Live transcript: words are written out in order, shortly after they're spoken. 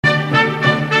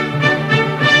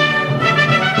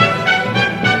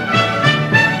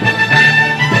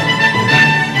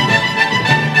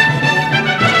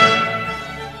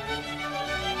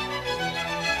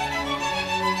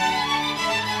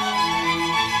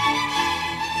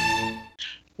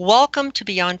Welcome to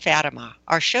Beyond Fatima.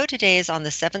 Our show today is on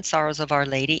the seven sorrows of Our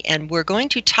Lady, and we're going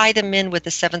to tie them in with the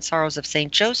seven sorrows of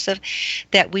St. Joseph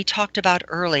that we talked about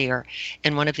earlier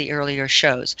in one of the earlier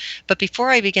shows. But before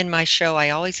I begin my show,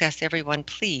 I always ask everyone,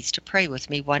 please, to pray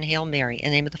with me one Hail Mary. In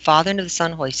the name of the Father, and of the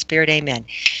Son, and Holy Spirit, amen.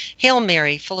 Hail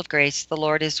Mary, full of grace, the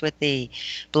Lord is with thee.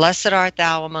 Blessed art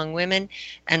thou among women,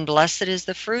 and blessed is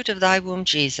the fruit of thy womb,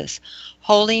 Jesus.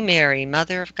 Holy Mary,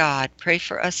 Mother of God, pray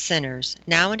for us sinners,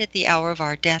 now and at the hour of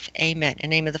our death. Amen.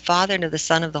 In the name of the Father, and of the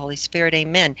Son, and of the Holy Spirit.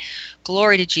 Amen.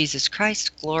 Glory to Jesus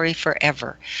Christ. Glory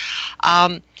forever.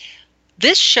 Um,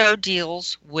 this show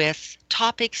deals with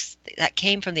topics that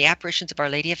came from the apparitions of Our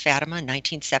Lady of Fatima in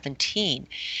 1917.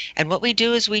 And what we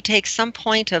do is we take some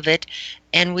point of it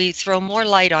and we throw more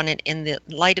light on it in the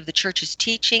light of the Church's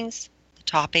teachings,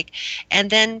 topic, and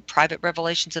then private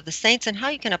revelations of the saints and how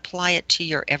you can apply it to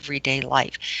your everyday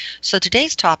life. So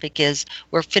today's topic is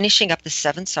we're finishing up the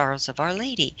seven sorrows of Our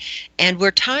Lady, and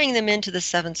we're tying them into the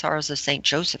seven sorrows of St.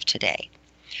 Joseph today.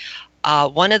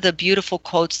 One of the beautiful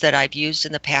quotes that I've used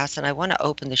in the past, and I want to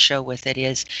open the show with it,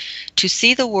 is to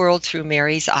see the world through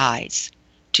Mary's eyes,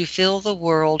 to fill the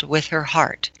world with her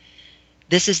heart.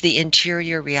 This is the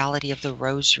interior reality of the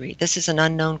rosary. This is an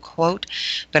unknown quote,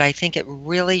 but I think it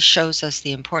really shows us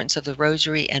the importance of the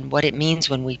rosary and what it means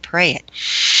when we pray it.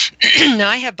 Now,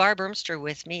 I have Barb Ermster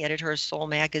with me, editor of Soul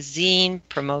Magazine,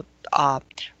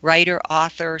 writer,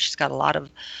 author. She's got a lot of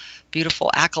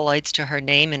beautiful accolades to her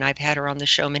name, and I've had her on the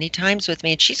show many times with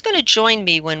me, and she's going to join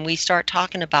me when we start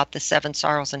talking about the seven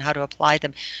sorrows and how to apply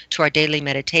them to our daily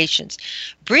meditations.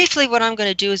 Briefly, what I'm going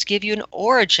to do is give you an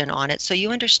origin on it so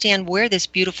you understand where this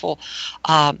beautiful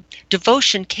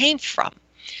devotion came from.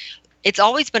 It's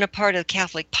always been a part of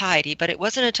Catholic piety, but it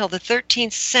wasn't until the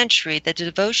 13th century that the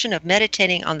devotion of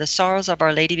meditating on the sorrows of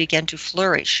Our Lady began to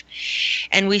flourish.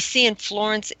 And we see in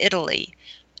Florence, Italy,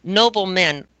 noble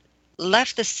men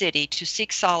left the city to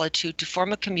seek solitude, to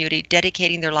form a community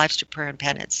dedicating their lives to prayer and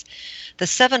penance. The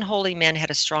seven holy men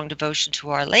had a strong devotion to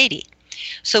Our Lady.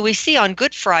 So we see on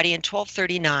Good Friday in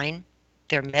 1239,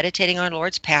 they're meditating on our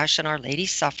Lord's Passion, Our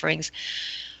Lady's sufferings.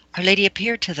 Our Lady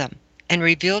appeared to them and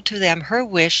revealed to them her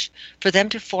wish for them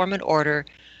to form an order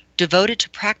devoted to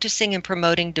practicing and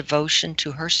promoting devotion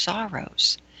to her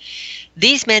sorrows.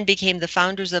 These men became the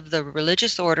founders of the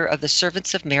religious order of the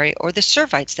Servants of Mary, or the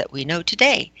Servites that we know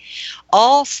today.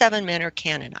 All seven men are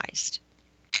canonized.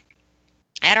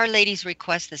 At Our Lady's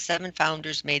request, the seven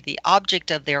founders made the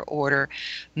object of their order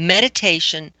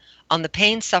meditation on the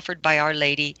pain suffered by Our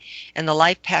Lady and the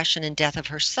life, passion, and death of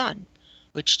her Son,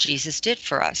 which Jesus did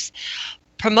for us,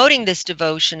 promoting this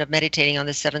devotion of meditating on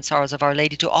the seven sorrows of Our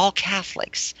Lady to all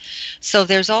Catholics. So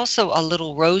there's also a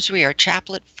little rosary or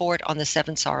chaplet for it on the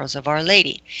seven sorrows of Our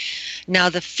Lady. Now,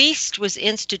 the feast was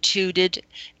instituted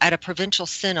at a provincial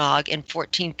synod in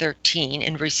 1413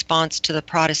 in response to the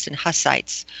Protestant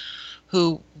Hussites,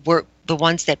 who were the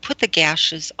ones that put the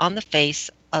gashes on the face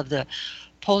of the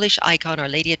Polish icon Our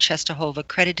Lady of Czestochowa,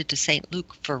 credited to St.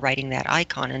 Luke for writing that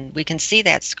icon, and we can see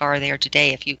that scar there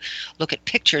today if you look at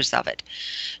pictures of it.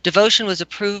 Devotion was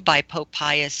approved by Pope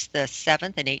Pius VII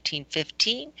in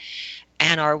 1815,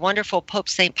 and our wonderful Pope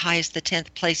St. Pius X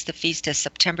placed the feast as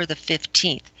September the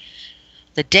 15th,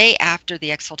 the day after the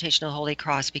exaltation of the Holy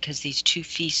Cross, because these two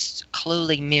feasts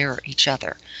closely mirror each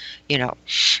other, you know.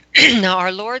 Now,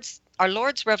 our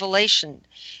Lord's revelation,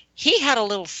 he had a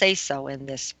little say-so in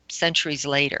this centuries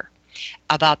later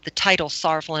about the title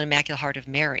Sorrowful and Immaculate Heart of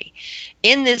Mary.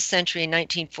 In this century, in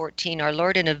 1914, our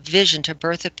Lord, in a vision to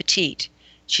Bertha Petit,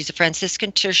 she's a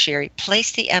Franciscan tertiary,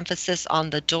 placed the emphasis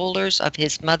on the dolors of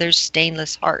his mother's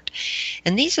stainless heart.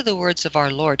 And these are the words of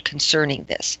our Lord concerning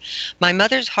this. My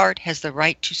mother's heart has the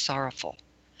right to sorrowful.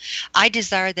 I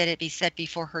desire that it be set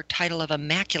before her title of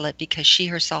immaculate because she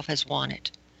herself has won it.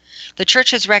 The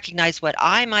Church has recognized what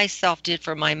I myself did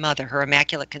for my mother, her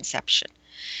Immaculate Conception.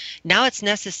 Now it's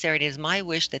necessary, and it is my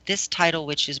wish that this title,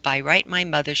 which is by right my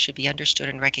mother, should be understood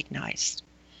and recognized.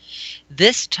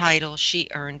 This title she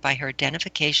earned by her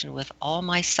identification with all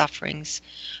my sufferings,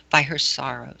 by her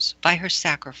sorrows, by her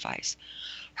sacrifice,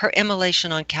 her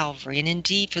immolation on Calvary, and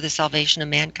indeed for the salvation of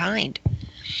mankind.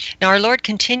 Now our Lord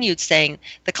continued saying,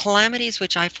 the calamities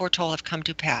which I foretold have come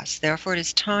to pass. Therefore it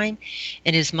is time,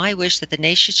 and it is my wish that the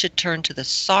nation should turn to the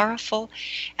sorrowful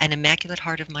and immaculate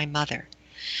heart of my mother.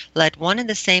 Let one and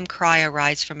the same cry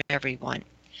arise from everyone.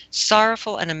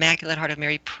 Sorrowful and immaculate heart of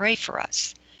Mary, pray for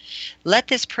us. Let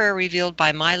this prayer revealed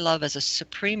by my love as a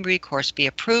supreme recourse be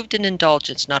approved in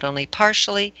indulgence, not only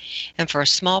partially and for a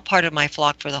small part of my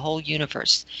flock, for the whole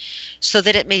universe, so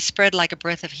that it may spread like a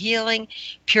breath of healing,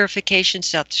 purification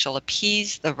that shall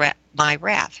appease my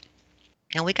wrath.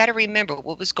 Now we got to remember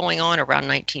what was going on around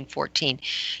 1914.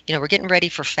 We're getting ready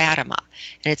for Fatima,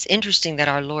 and it's interesting that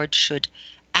our Lord should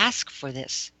ask for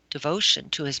this devotion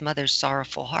to his mother's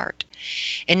sorrowful heart.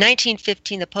 In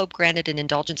 1915, the Pope granted an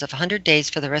indulgence of 100 days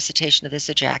for the recitation of this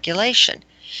ejaculation.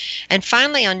 And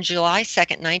finally, on July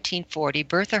 2nd, 1940,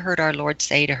 Bertha heard our Lord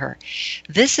say to her,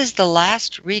 "This is the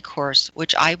last recourse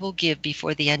which I will give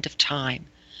before the end of time.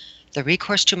 The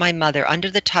recourse to my mother under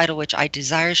the title which I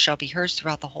desire shall be hers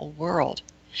throughout the whole world.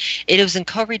 It was in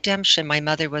co-redemption my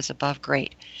mother was above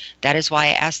great. That is why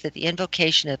I ask that the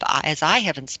invocation of as I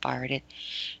have inspired it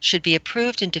should be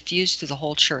approved and diffused through the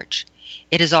whole church.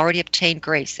 It has already obtained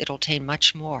grace. It will obtain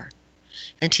much more.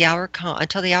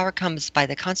 Until the hour comes by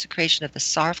the consecration of the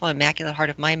sorrowful and immaculate heart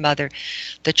of my mother,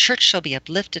 the church shall be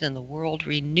uplifted and the world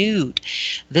renewed."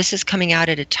 This is coming out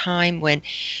at a time when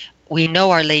we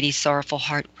know Our Lady's sorrowful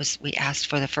heart we asked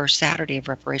for the first Saturday of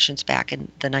reparations back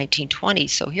in the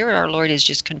 1920s. So here our Lord is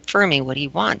just confirming what he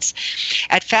wants.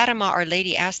 At Fatima, Our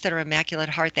Lady asked that her Immaculate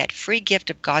Heart, that free gift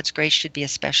of God's grace, should be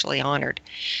especially honored.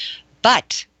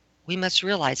 But we must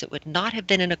realize it would not have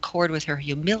been in accord with her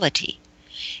humility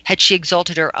had she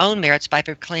exalted her own merits by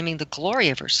proclaiming the glory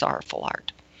of her sorrowful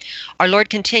heart. Our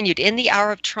Lord continued, "In the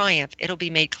hour of triumph, it'll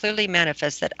be made clearly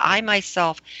manifest that I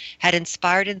myself had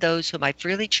inspired in those whom I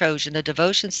freely chosen a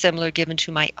devotion similar given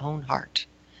to my own heart."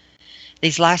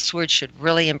 These last words should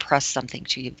really impress something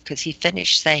to you, because he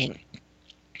finished saying,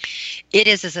 "It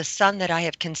is as a son that I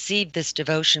have conceived this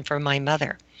devotion for my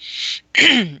mother.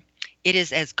 It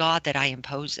is as God that I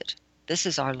impose it." This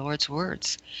is our Lord's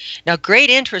words. Now, great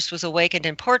interest was awakened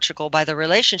in Portugal by the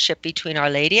relationship between Our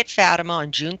Lady at Fatima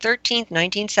on June 13th,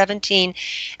 1917,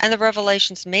 and the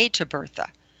revelations made to Bertha.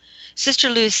 Sister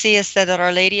Lucia said that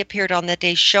Our Lady appeared on that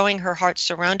day showing her heart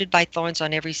surrounded by thorns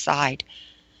on every side.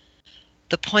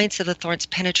 The points of the thorns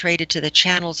penetrated to the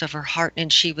channels of her heart,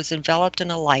 and she was enveloped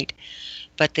in a light,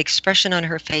 but the expression on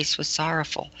her face was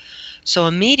sorrowful. So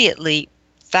immediately,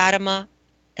 Fatima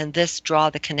and this draw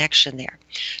the connection there.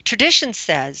 Tradition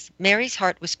says Mary's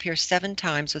heart was pierced 7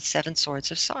 times with 7 swords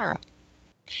of sorrow.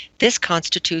 This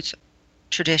constitutes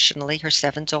traditionally her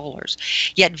 7 dolours.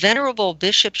 Yet Venerable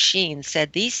Bishop Sheen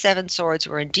said these 7 swords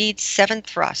were indeed 7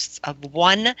 thrusts of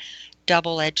one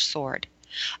double-edged sword.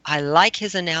 I like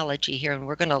his analogy here, and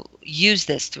we're going to use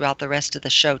this throughout the rest of the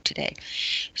show today.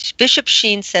 Bishop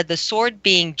Sheen said the sword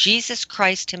being Jesus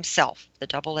Christ himself, the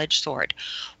double-edged sword,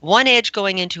 one edge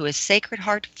going into his sacred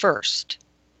heart first,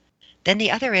 then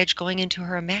the other edge going into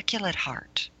her immaculate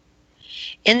heart.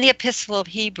 In the Epistle of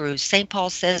Hebrews, St.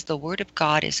 Paul says the word of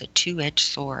God is a 2-edged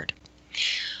sword.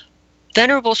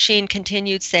 Venerable Sheen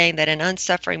continued saying that an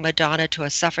unsuffering Madonna to a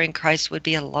suffering Christ would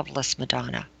be a loveless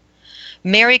Madonna.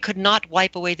 Mary could not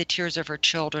wipe away the tears of her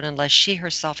children unless she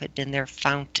herself had been their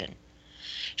fountain.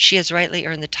 She has rightly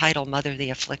earned the title Mother of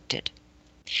the Afflicted.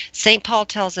 St. Paul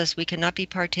tells us we cannot be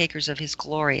partakers of his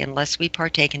glory unless we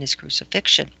partake in his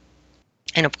crucifixion.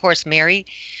 And of course, Mary,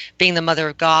 being the Mother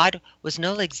of God, was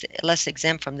no less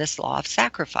exempt from this law of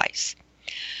sacrifice.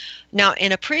 Now,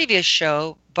 in a previous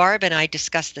show, Barb and I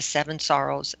discussed the 7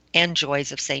 sorrows and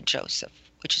joys of St. Joseph,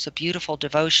 which is a beautiful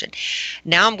devotion.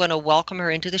 Now I'm going to welcome her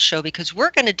into the show because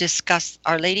we're going to discuss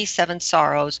Our Lady's 7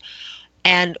 sorrows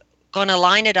and going to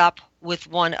line it up with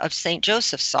one of St.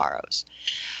 Joseph's sorrows.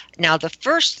 Now, the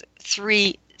first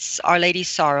 3 Our Lady's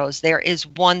sorrows, there is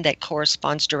one that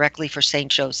corresponds directly for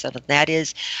St. Joseph, and that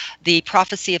is the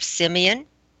prophecy of Simeon,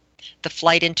 the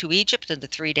flight into Egypt, and the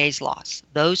 3 days lost.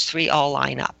 Those 3 all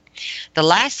line up. The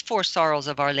last 4 sorrows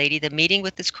of Our Lady, the meeting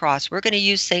with this cross, we're going to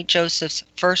use St. Joseph's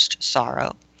first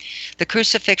sorrow, the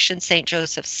crucifixion, St.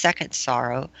 Joseph's second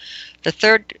sorrow, the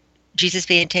third, Jesus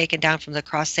being taken down from the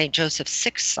cross, St. Joseph's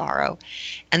 6th sorrow,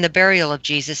 and the burial of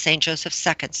Jesus, St. Joseph's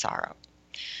 2nd sorrow.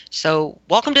 So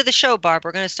welcome to the show, Barb.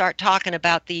 We're going to start talking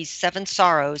about these 7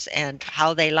 sorrows and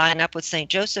how they line up with St.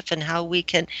 Joseph and how we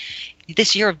can,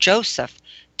 this year of Joseph,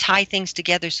 tie things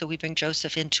together so we bring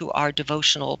Joseph into our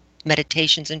devotional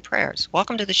meditations and prayers.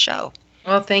 Welcome to the show.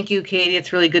 Well, thank you, Katie.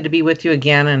 It's really good to be with you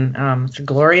again. And it's a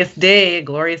glorious day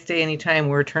anytime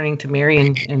we're turning to Mary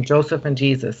and Joseph and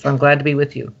Jesus. So I'm glad to be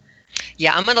with you.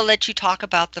 Yeah, I'm going to let you talk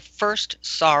about the first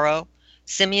sorrow,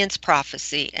 Simeon's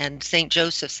prophecy, and St.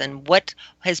 Joseph's, and what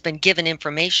has been given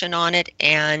information on it,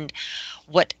 and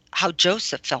how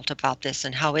Joseph felt about this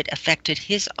and how it affected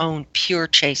his own pure,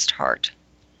 chaste heart.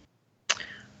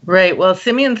 Right. Well,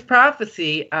 Simeon's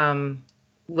prophecy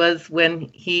was when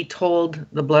he told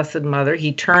the Blessed Mother,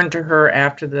 he turned to her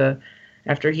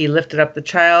after he lifted up the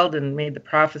child and made the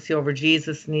prophecy over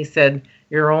Jesus, and he said,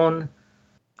 "Your own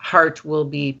heart will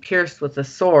be pierced with a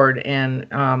sword." And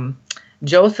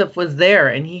Joseph was there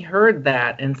and he heard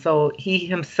that, and so he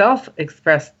himself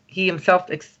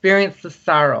experienced the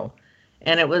sorrow,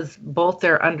 and it was both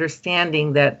their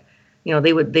understanding that,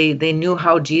 they knew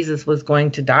how Jesus was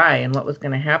going to die and what was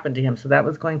going to happen to him, so that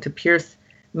was going to pierce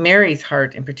Mary's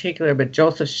heart in particular, but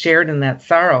Joseph shared in that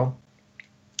sorrow.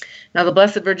 Now the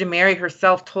Blessed Virgin Mary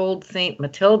herself told Saint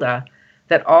Matilda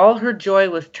that all her joy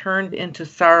was turned into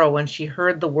sorrow when she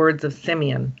heard the words of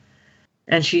Simeon.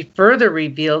 And she further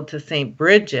revealed to Saint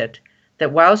Bridget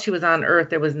that while she was on earth,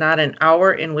 there was not an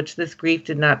hour in which this grief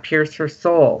did not pierce her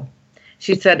soul.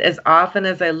 She said, as often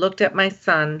as I looked at my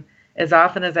son, as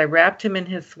often as I wrapped him in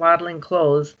his swaddling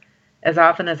clothes, as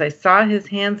often as I saw his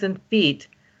hands and feet,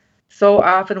 so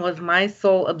often was my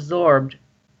soul absorbed,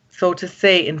 so to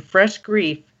say, in fresh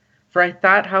grief, for I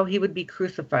thought how he would be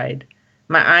crucified.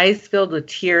 My eyes filled with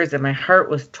tears, and my heart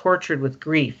was tortured with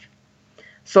grief.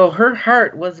 So her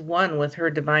heart was one with her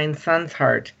divine son's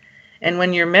heart. And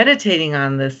when you're meditating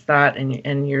on this thought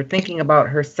and you're thinking about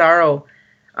her sorrow,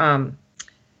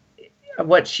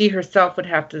 what she herself would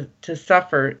have to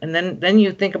suffer, and then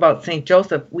you think about St.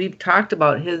 Joseph. We've talked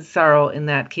about his sorrow in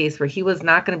that case where he was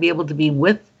not going to be able to be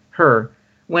with her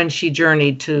when she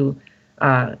journeyed to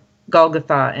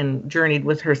Golgotha and journeyed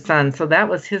with her son. So that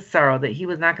was his sorrow, that he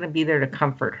was not going to be there to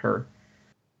comfort her.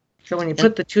 So when you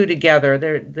put the two together,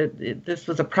 this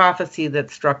was a prophecy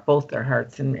that struck both their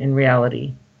hearts in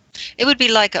reality. It would be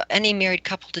like any married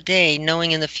couple today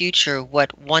knowing in the future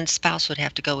what one spouse would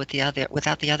have to go with the other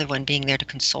without the other one being there to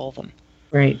console them.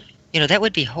 Right.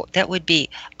 That would be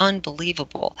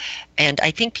unbelievable. And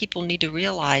I think people need to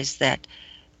realize that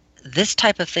this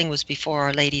type of thing was before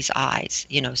Our Lady's eyes.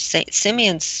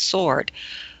 Simeon's sword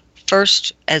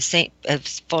first, as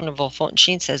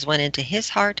Fontenay says, went into his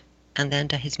heart and then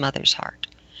to his mother's heart.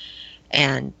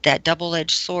 And that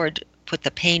double-edged sword put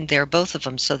the pain there, both of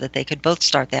them, so that they could both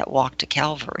start that walk to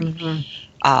Calvary.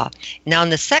 Mm-hmm. Now in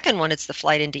the second one, it's the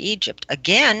flight into Egypt.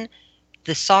 Again,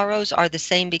 the sorrows are the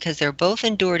same because they're both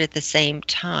endured at the same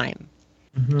time.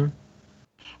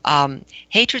 Mm-hmm.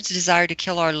 Hatred's desire to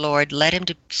kill our Lord led him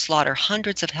to slaughter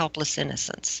hundreds of helpless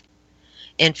infants.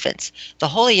 The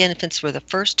holy infants were the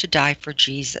first to die for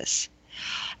Jesus.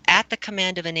 At the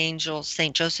command of an angel,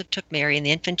 St. Joseph took Mary and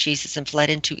the infant Jesus and fled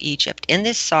into Egypt. In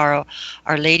this sorrow,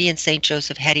 Our Lady and St.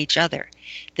 Joseph had each other.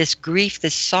 This grief,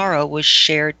 this sorrow was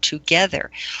shared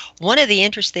together. One of the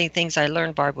interesting things I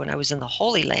learned, Barb, when I was in the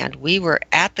Holy Land, we were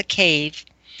at the cave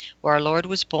where our Lord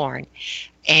was born,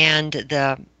 and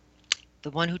the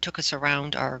one who took us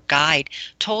around, our guide,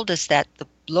 told us that the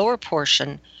lower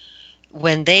portion,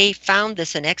 when they found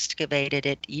this and excavated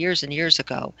it years and years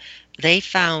ago, they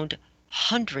found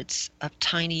hundreds of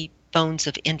tiny bones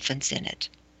of infants in it.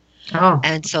 Oh.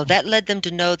 And so that led them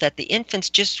to know that the infants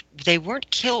they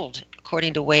weren't killed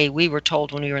according to the way we were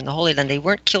told when we were in the Holy Land. They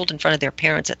weren't killed in front of their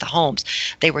parents at the homes.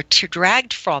 They were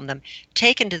dragged from them,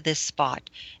 taken to this spot,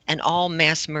 and all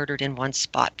mass murdered in one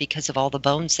spot because of all the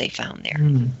bones they found there.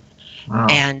 Mm. Wow.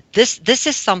 And this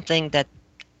is something that,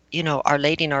 Our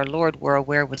Lady and our Lord were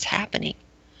aware was happening.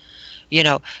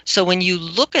 So when you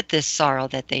look at this sorrow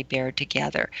that they bear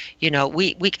together,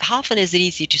 we how often is it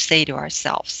easy to say to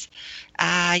ourselves,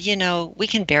 we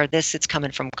can bear this, it's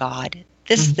coming from God.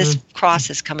 This cross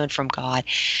is coming from God.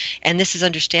 And this is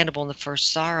understandable in the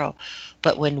first sorrow.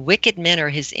 But when wicked men are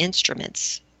his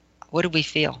instruments, what do we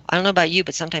feel? I don't know about you,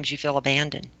 but sometimes you feel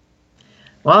abandoned.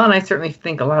 Well, and I certainly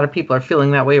think a lot of people are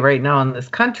feeling that way right now in this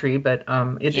country, but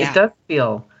it does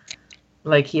feel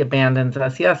like he abandons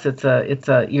us. Yes,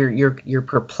 you're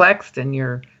perplexed,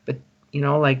 and but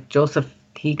like Joseph,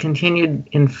 he continued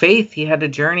in faith. He had a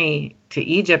journey to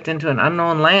Egypt into an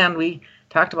unknown land. We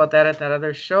talked about that at that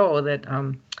other show, that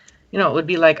it would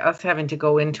be like us having to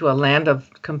go into a land of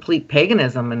complete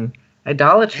paganism and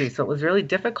idolatry. So it was really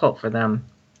difficult for them.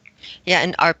 Yeah,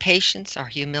 and our patience, our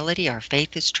humility, our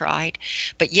faith is tried,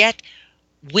 but yet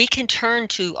we can turn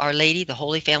to Our Lady, the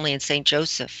Holy Family, and St.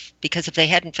 Joseph, because if they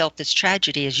hadn't felt this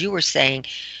tragedy, as you were saying,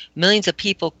 millions of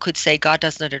people could say, God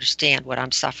doesn't understand what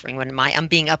I'm suffering when I'm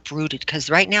being uprooted,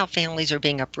 because right now families are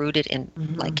being uprooted in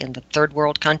like in the third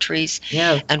world countries.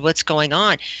 Yes. And what's going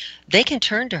on. They can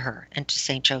turn to her and to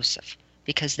St. Joseph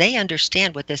because they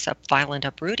understand what this violent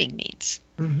uprooting means.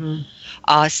 Mm-hmm.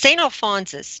 St.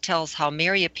 Alphonsus tells how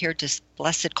Mary appeared to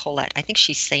Blessed Colette. I think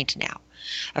she's saint now,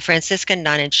 a Franciscan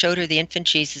nun, and showed her the infant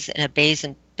Jesus in a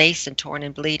basin torn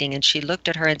and bleeding. And she looked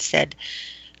at her and said,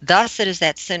 "Thus it is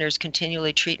that sinners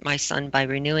continually treat my son by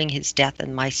renewing his death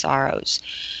and my sorrows.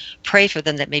 Pray for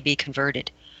them that may be converted."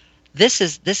 This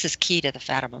is key to the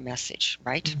Fatima message,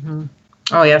 right? Mm-hmm.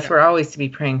 Oh, yes, we're always to be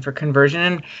praying for conversion.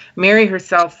 And Mary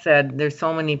herself said there's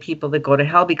so many people that go to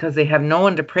hell because they have no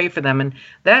one to pray for them. And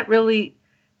that really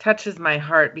touches my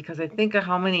heart, because I think of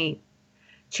how many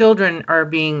children are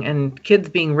being and kids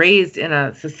being raised in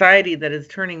a society that is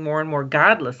turning more and more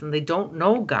godless, and they don't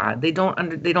know God. They don't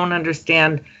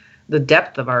understand the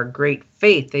depth of our great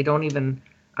faith. They don't even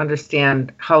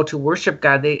understand how to worship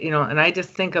God. And I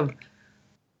just think of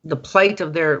the plight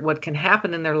of what can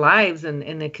happen in their lives, and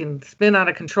it can spin out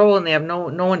of control, and they have no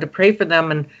one to pray for them.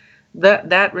 And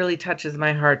that really touches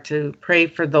my heart, to pray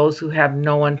for those who have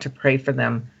no one to pray for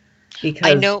them.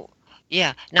 Because I know,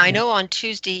 yeah. Now, I know on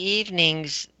Tuesday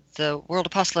evenings, the World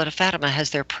Apostolate of Fatima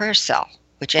has their prayer cell,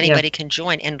 which anybody can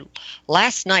join. And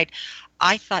last night,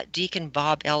 I thought Deacon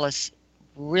Bob Ellis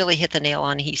really hit the nail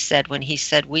on. When he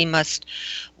said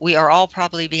we are all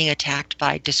probably being attacked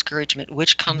by discouragement,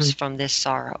 which comes from this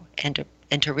sorrow, and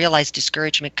to realize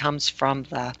discouragement comes from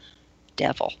the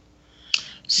devil.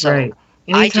 So right.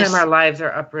 Anytime our lives are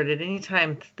uprooted,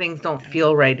 anytime things don't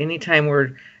feel right, anytime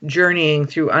we're journeying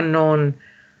through unknown,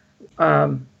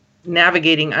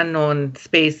 navigating unknown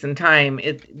space and time,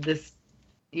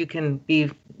 you can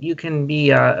be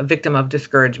a victim of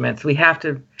discouragement. So we have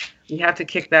to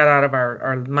kick that out of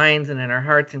our minds and in our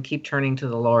hearts, and keep turning to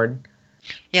the Lord.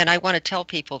 Yeah, and I want to tell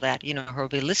people that, who will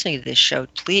be listening to this show,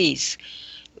 please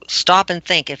stop and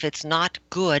think. If it's not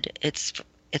good, it's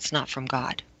not from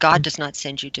God. God does not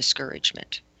send you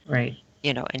discouragement. Right.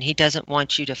 And he doesn't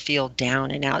want you to feel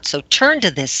down and out. So turn to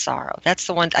this sorrow. I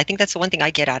think that's the one thing I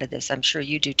get out of this. I'm sure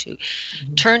you do too.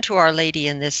 Mm-hmm. Turn to Our Lady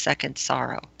in this second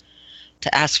sorrow,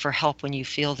 to ask for help when you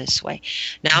feel this way.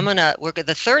 Now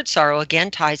the third sorrow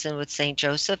again ties in with St.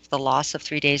 Joseph, the loss of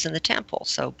 3 days in the temple.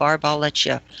 So Barb, I'll let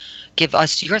you give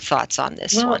us your thoughts on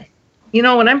this one.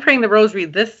 When I'm praying the rosary,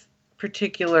 this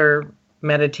particular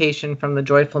meditation from the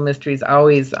Joyful Mysteries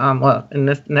always, in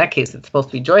that case, it's supposed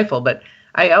to be joyful, but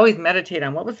I always meditate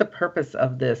on what was the purpose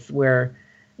of this, where,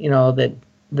 that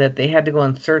they had to go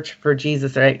and search for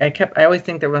Jesus. I always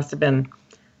think there must have been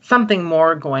something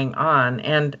more going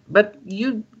on. But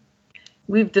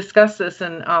we've discussed this,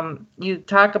 and you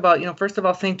talk about, first of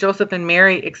all, St. Joseph and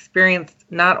Mary experienced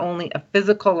not only a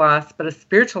physical loss, but a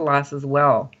spiritual loss as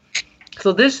well.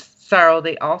 So this sorrow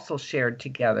they also shared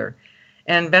together.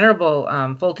 And Venerable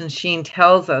Fulton Sheen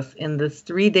tells us in this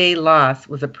 3-day loss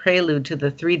was a prelude to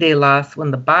the 3-day loss when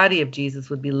the body of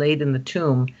Jesus would be laid in the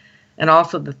tomb, and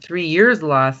also the 3 years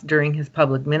loss during his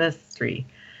public ministry.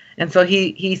 And so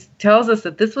he tells us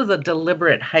that this was a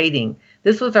deliberate hiding.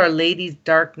 This was Our Lady's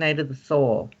dark night of the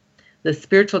soul. The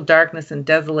spiritual darkness and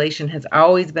desolation has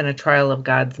always been a trial of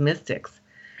God's mystics.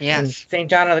 Yes. And St.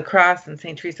 John of the Cross and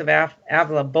St. Teresa of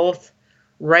Avila both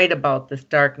write about this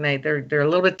dark night. They're a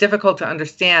little bit difficult to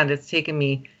understand. It's taken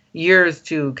me years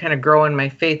to kind of grow in my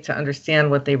faith to understand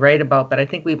what they write about, but I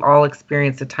think we've all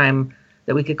experienced a time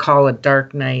that we could call a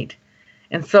dark night.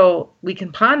 And so we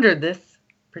can ponder this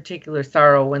particular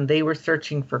sorrow when they were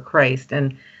searching for Christ.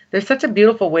 And there's such a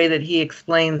beautiful way that he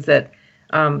explains that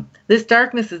this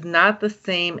darkness is not the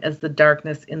same as the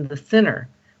darkness in the sinner.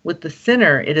 With the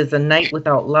sinner, it is a night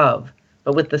without love.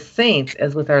 But with the saints,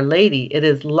 as with Our Lady, it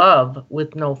is love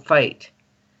with no fight.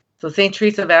 So St.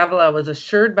 Teresa of Avila was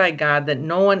assured by God that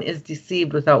no one is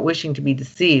deceived without wishing to be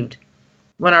deceived.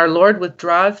 When our Lord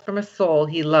withdraws from a soul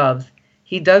he loves,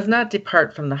 he does not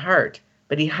depart from the heart,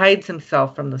 but he hides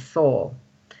himself from the soul.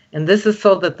 And this is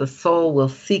so that the soul will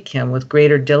seek him with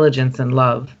greater diligence and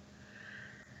love.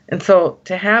 And so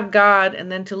to have God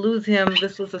and then to lose him,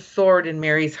 this was a sword in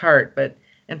Mary's heart.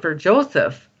 And for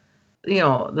Joseph,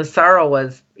 the sorrow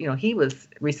was, he was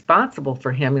responsible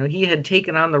for him. He had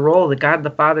taken on the role that God the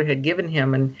Father had given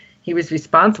him, and he was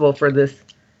responsible for this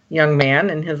young man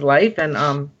in his life.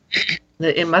 And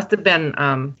it must have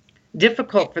been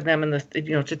difficult for them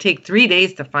to take 3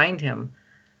 days to find him.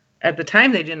 At the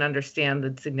time, they didn't understand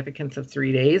the significance of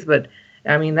 3 days, but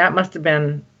that must have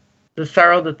been the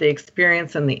sorrow that they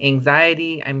experienced and the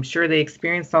anxiety. I'm sure they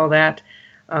experienced all that.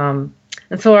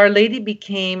 And so Our Lady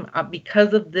became,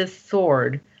 because of this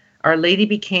sword, Our Lady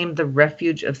became the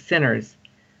refuge of sinners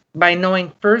by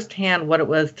knowing firsthand what it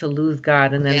was to lose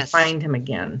God and then find him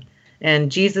again.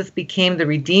 And Jesus became the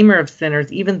redeemer of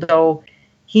sinners, even though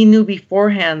he knew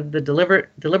beforehand the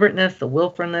deliberateness, the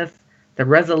willfulness, the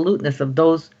resoluteness of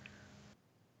those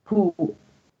who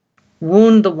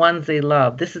wound the ones they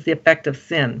love. This is the effect of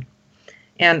sin.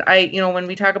 And when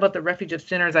we talk about the refuge of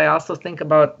sinners, I also think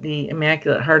about the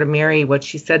Immaculate Heart of Mary, what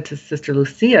she said to Sister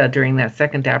Lucia during that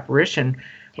second apparition,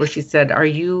 where she said, "Are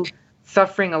you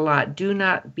suffering a lot? Do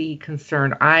not be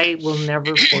concerned. I will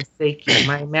never forsake you.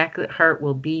 My Immaculate Heart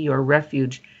will be your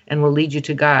refuge and will lead you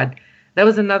to God." that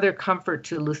was another comfort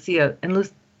to Lucia. And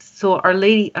so Our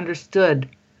Lady understood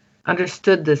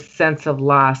this sense of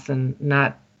loss and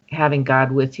not having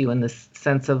God with you, and this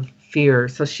sense of fear.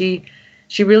 So she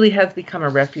really has become a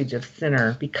refuge of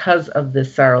sinner because of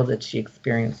this sorrow that she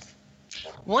experienced.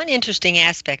 One interesting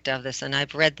aspect of this, and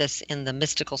I've read this in The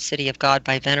Mystical City of God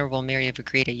by Venerable Mary of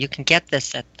Agreda. You can get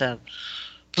this at the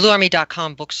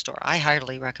bluearmy.com bookstore. I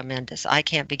highly recommend this. I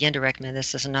can't begin to recommend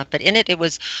this as enough. But in it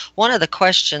was one of the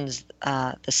questions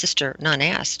the sister nun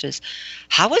asked is,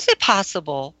 how is it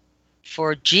possible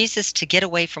for Jesus to get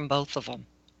away from both of them?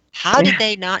 How did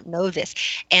they not know this?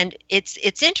 And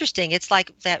it's interesting. It's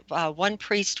like that one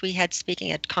priest we had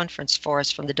speaking at conference for us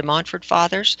from the De Montfort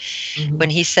Fathers, when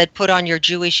he said, put on your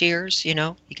Jewish ears, you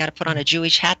got to put on a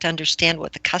Jewish hat to understand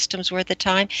what the customs were at the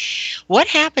time. What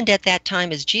happened at that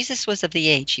time is Jesus was of the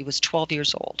age. He was 12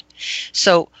 years old.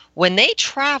 So when they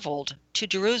traveled to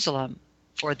Jerusalem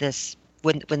for this,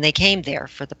 when they came there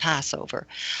for the Passover,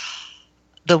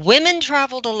 the women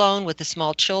traveled alone with the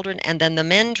small children, and then the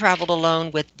men traveled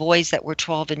alone with boys that were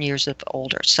 12 years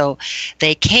older. So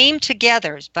they came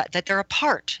together, but that they're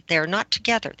apart. They're not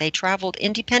together. They traveled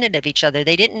independent of each other.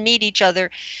 They didn't meet each other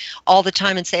all the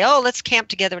time and say, oh, let's camp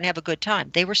together and have a good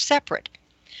time. They were separate.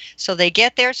 So they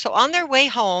get there. So on their way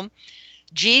home,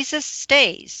 Jesus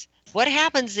stays. What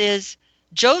happens is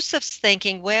Joseph's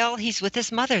thinking, well, he's with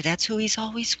his mother. That's who he's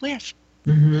always with.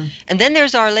 And then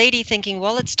there's Our Lady thinking,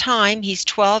 well, it's time. He's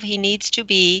 12. He needs to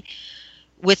be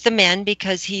with the men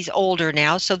because he's older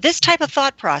now. So this type of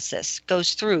thought process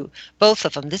goes through both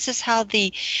of them. This is how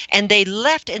and they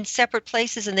left in separate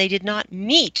places, and they did not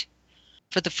meet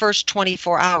for the first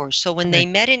 24 hours. So when they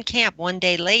met in camp one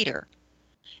day later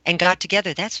and got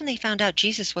together, that's when they found out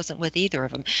Jesus wasn't with either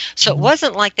of them. So it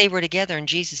wasn't like they were together and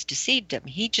Jesus deceived them.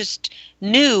 He just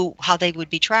knew how they would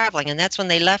be traveling, and that's when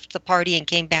they left the party and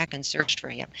came back and searched for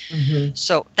him.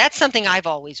 So that's something I've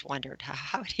always wondered.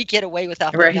 How did he get away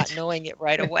without not knowing it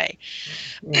right away?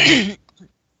 They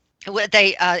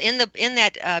in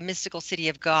that Mystical City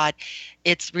of God,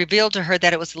 it's revealed to her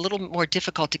that it was a little more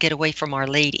difficult to get away from Our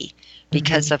Lady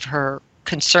because of her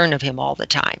concern of him all the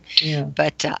time.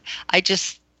 But I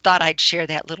just thought I'd share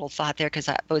that little thought there because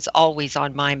it was always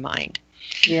on my mind.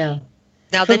 Now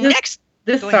so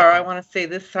this sorrow, I want to say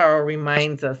this sorrow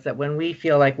reminds us that when we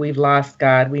feel like we've lost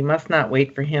God, we must not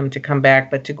wait for him to come back,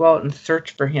 but to go out and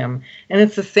search for him. And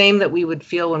it's the same that we would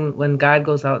feel when God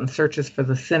goes out and searches for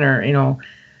the sinner,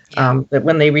 that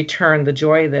when they return, the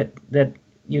joy that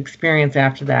you experience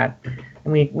after that.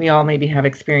 And we all maybe have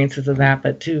experiences of that,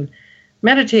 but to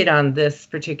meditate on this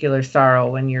particular sorrow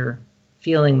when you're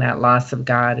feeling that loss of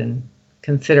God and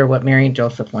consider what Mary and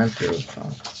Joseph went through. So.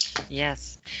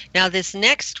 Yes. Now this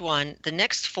next one, the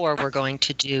next four we're going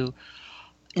to do.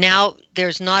 Now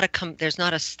there's not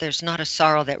a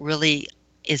sorrow that really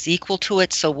is equal to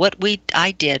it. So what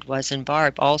I did was, and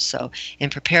Barb also,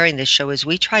 in preparing this show, is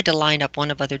we tried to line up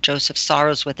one of other Joseph's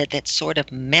sorrows with it that sort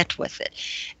of met with it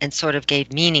and sort of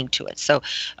gave meaning to it. So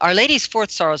Our Lady's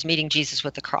fourth sorrow is meeting Jesus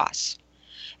with the cross.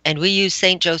 And we use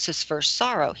St. Joseph's first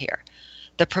sorrow here.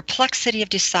 The perplexity of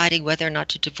deciding whether or not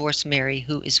to divorce Mary,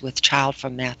 who is with child,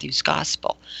 from Matthew's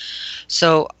Gospel.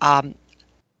 So, Barb,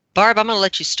 I'm going to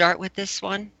let you start with this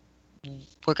one.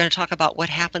 We're going to talk about what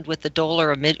happened with the Dole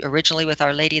originally with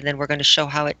Our Lady, and then we're going to show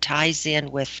how it ties in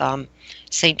with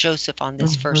St. Joseph on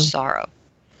this first sorrow.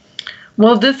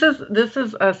 Well, this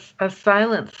is a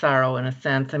silent sorrow in a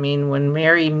sense. I mean, when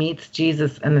Mary meets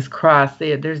Jesus and his cross,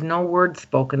 there's no word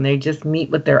spoken. They just meet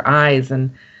with their eyes,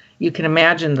 and you can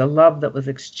imagine the love that was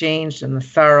exchanged and the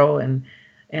sorrow, and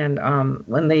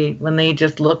when they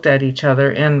just looked at each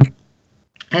other, and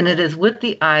it is with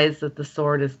the eyes that the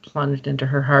sword is plunged into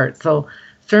her heart. So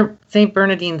Saint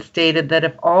Bernardine stated that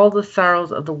if all the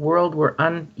sorrows of the world were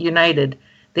united,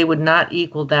 they would not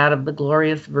equal that of the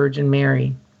glorious Virgin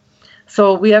Mary.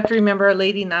 So we have to remember Our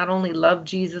Lady not only loved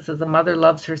Jesus as a mother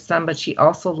loves her son, but she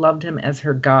also loved him as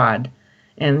her God.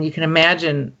 And you can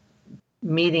imagine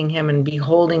meeting him and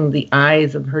beholding the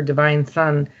eyes of her divine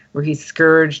son, where he's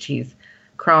scourged, he's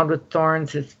crowned with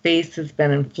thorns, his face has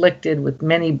been inflicted with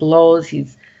many blows,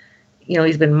 he's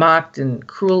been mocked and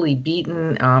cruelly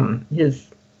beaten.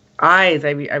 His eyes,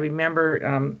 I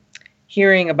remember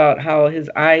hearing about how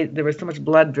his eyes, there was so much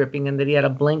blood dripping, and that he had to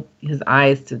blink his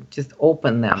eyes to just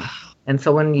open them. And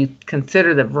so when you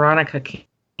consider that Veronica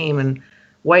came and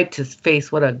wiped his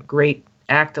face, what a great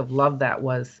act of love that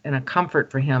was, and a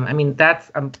comfort for him. I mean, that's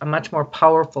a much more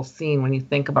powerful scene when you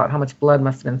think about how much blood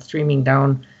must have been streaming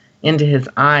down into his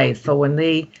eyes. So when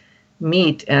they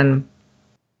meet and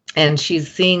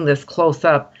she's seeing this close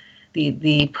up,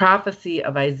 the prophecy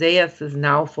of Isaiah is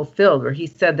now fulfilled, where he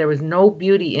said there was no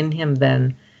beauty in him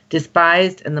then,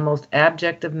 despised and the most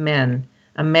abject of men,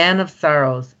 a man of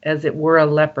sorrows, as it were a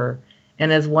leper,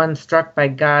 and as one struck by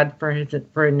God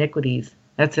for iniquities.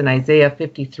 That's in Isaiah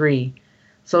 53.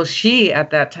 So she at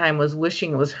that time was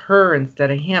wishing it was her instead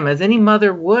of him, as any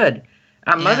mother would.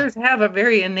 Mothers have a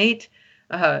very innate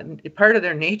part of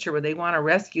their nature where they want to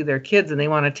rescue their kids and they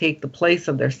want to take the place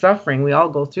of their suffering. We all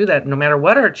go through that, no matter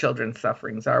what our children's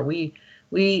sufferings are. We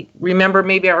remember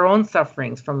maybe our own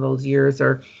sufferings from those years,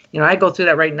 or I go through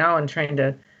that right now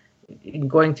and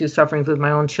going through sufferings with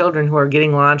my own children who are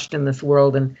getting launched in this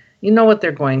world, and what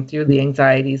they're going through, the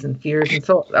anxieties and fears. And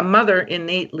so a mother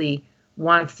innately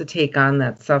wants to take on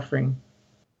that suffering.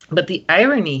 But the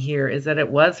irony here is that it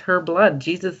was her blood.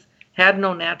 Jesus had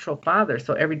no natural father,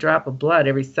 so every drop of blood,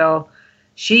 every cell,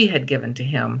 she had given to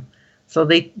him. So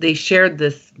they shared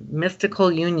this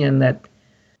mystical union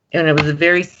and it was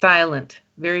very silent,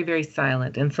 very, very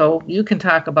silent. And so you can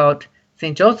talk about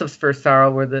St. Joseph's first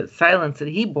sorrow, where the silence that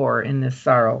he bore in this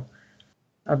sorrow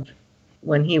of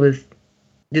when he was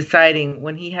deciding,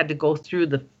 when he had to go through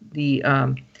the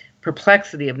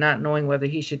perplexity of not knowing whether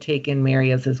he should take in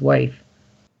Mary as his wife.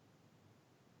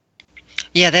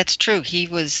 Yeah, that's true. He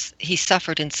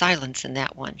suffered in silence in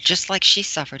that one, just like she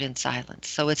suffered in silence.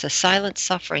 So it's a silent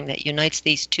suffering that unites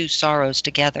these two sorrows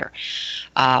together.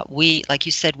 Like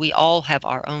you said, we all have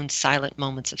our own silent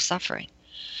moments of suffering.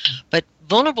 But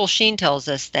Venerable Sheen tells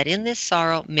us that in this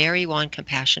sorrow, Mary won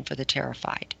compassion for the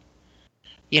terrified.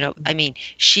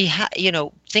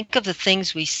 Think of the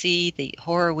things we see, the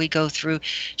horror we go through.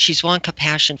 She's won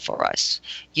compassion for us,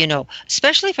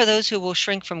 especially for those who will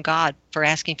shrink from God for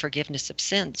asking forgiveness of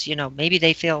sins. Maybe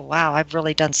they feel, wow, I've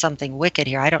really done something wicked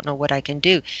here. I don't know what I can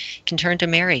do. Can turn to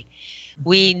Mary.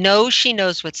 We know she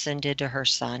knows what sin did to her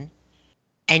son.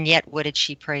 And yet, what did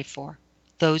she pray for?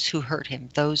 Those who hurt him,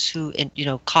 those who,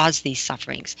 caused these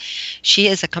sufferings. She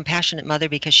is a compassionate mother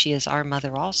because she is our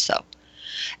mother also.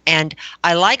 And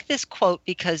I like this quote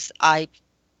because I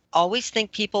always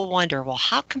think people wonder, well,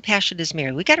 how compassionate is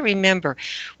Mary? We got to remember,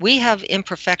 we have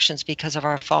imperfections because of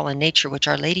our fallen nature, which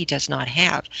Our Lady does not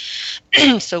have.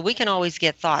 So we can always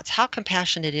get thoughts. How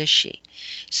compassionate is she?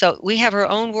 So we have her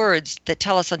own words that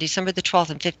tell us on December the 12th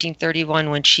in 1531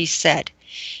 when she said,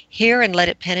 "Hear and let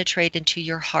it penetrate into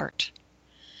your heart.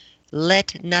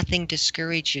 Let nothing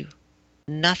discourage you,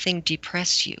 nothing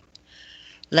depress you.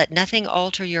 Let nothing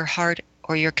alter your heart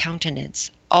or your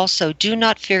countenance. Also, do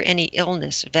not fear any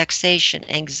illness, vexation,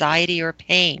 anxiety, or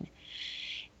pain.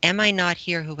 Am I not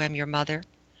here who am your mother?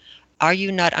 Are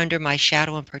you not under my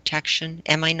shadow and protection?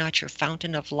 Am I not your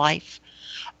fountain of life?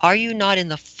 Are you not in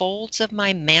the folds of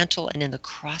my mantle and in the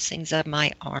crossings of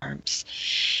my arms?"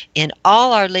 In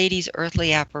all Our Lady's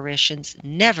earthly apparitions,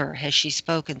 never has she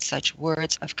spoken such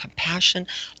words of compassion,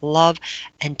 love,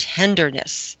 and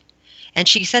tenderness. And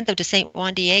she sent them to St.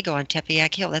 Juan Diego on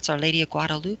Tepeyac Hill. That's Our Lady of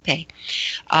Guadalupe.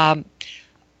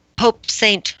 Pope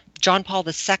St. John Paul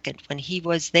II, when he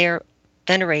was there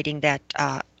venerating that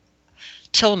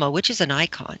tilma, which is an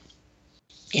icon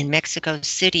in Mexico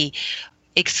City,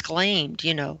 exclaimed,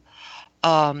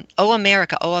 "Oh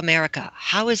America,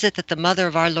 how is it that the mother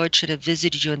of our Lord should have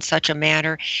visited you in such a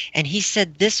manner?" And he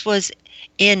said this was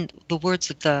in the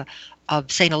words of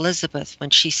St. Elizabeth when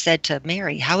she said to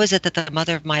Mary, "How is it that the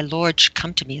mother of my Lord should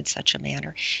come to me in such a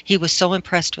manner?" He was so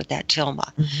impressed with that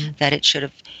tilma that it should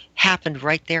have happened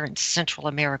right there in Central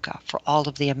America for all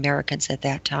of the Americans at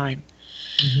that time.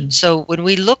 So when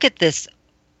we look at this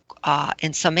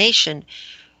in summation,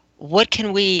 what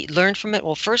can we learn from it?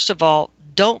 Well, first of all,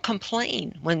 don't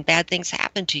complain when bad things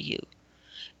happen to you.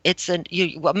 A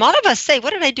lot of us say,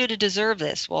 what did I do to deserve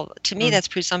this? Well, to me, that's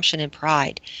presumption and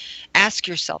pride. Ask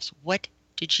yourselves, what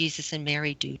did Jesus and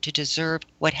Mary do to deserve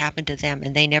what happened to them?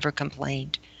 And they never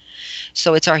complained.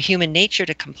 So it's our human nature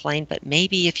to complain, but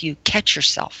maybe if you catch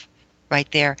yourself right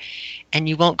there, and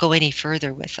you won't go any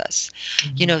further with us.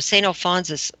 St.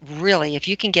 Alphonsus, really, if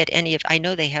you can get I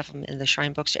know they have them in the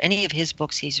Shrine books, or any of his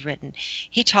books he's written,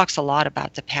 he talks a lot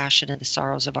about the passion and the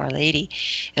sorrows of Our Lady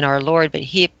and our Lord, but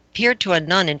he appeared to a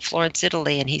nun in Florence,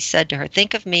 Italy, and he said to her,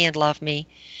 "Think of me and love me.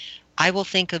 I will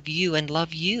think of you and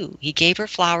love you." He gave her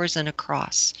flowers and a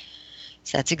cross.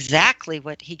 So that's exactly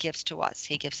what he gives to us.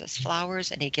 He gives us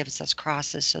flowers and he gives us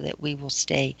crosses so that we will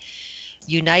stay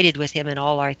united with him in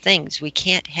all our things. We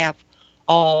can't have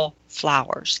all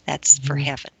flowers. That's for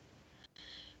heaven.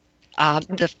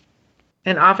 And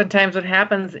oftentimes what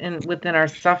happens within our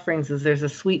sufferings is there's a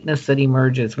sweetness that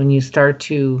emerges when you start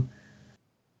to,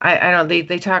 I don't know,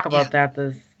 they talk about that,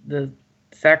 the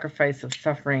sacrifice of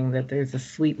suffering, that there's a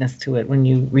sweetness to it when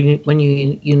you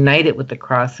unite it with the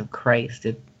cross of Christ.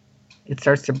 It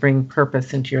starts to bring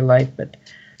purpose into your life. But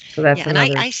so that's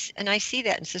another. And I see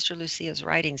that in Sister Lucia's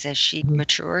writings as she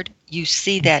matured. You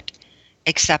see that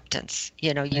acceptance,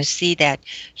 you see that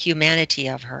humanity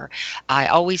of her. I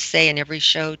always say in every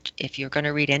show, if you're going to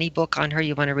read any book on her,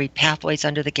 you want to read Pathways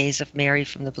Under the Gaze of Mary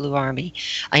from the Blue Army.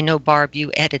 I know, Barb,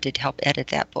 you helped edit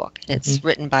that book. It's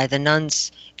written by the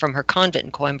nuns from her convent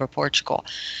in Coimbra, Portugal.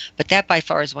 But that by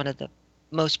far is one of the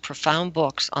most profound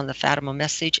books on the Fatima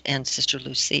message and Sister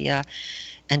Lucia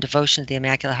and devotion to the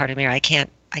Immaculate Heart of Mary.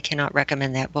 I cannot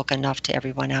recommend that book enough to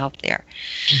everyone out there.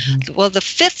 Well, the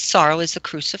fifth sorrow is the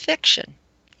crucifixion.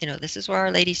 This is where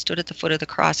Our Lady stood at the foot of the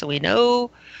cross, and we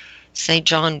know St.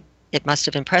 John, it must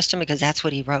have impressed him because that's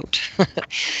what he wrote.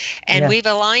 And we've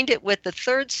aligned it with the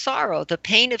third sorrow, the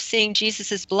pain of seeing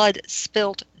Jesus's blood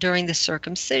spilt during the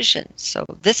circumcision. So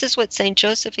this is what St.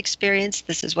 Joseph experienced.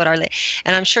 This is what Our Lady,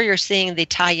 and I'm sure you're seeing the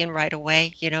tie-in right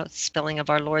away, spilling of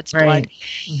our Lord's blood.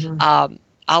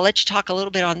 I'll let you talk a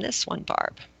little bit on this one,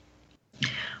 Barb.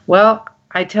 Well,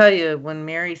 I tell you, when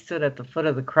Mary stood at the foot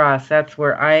of the cross, that's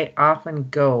where I often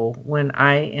go when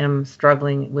I am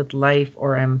struggling with life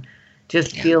or I'm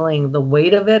just feeling the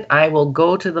weight of it. I will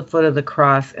go to the foot of the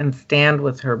cross and stand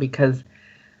with her, because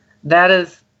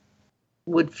that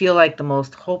would feel like the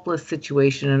most hopeless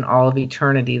situation in all of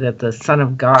eternity, that the Son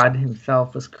of God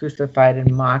himself was crucified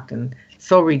and mocked and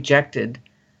so rejected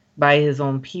by his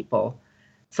own people.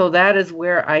 So that is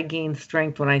where I gain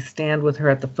strength, when I stand with her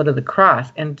at the foot of the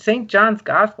cross. And St. John's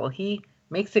Gospel, he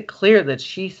makes it clear that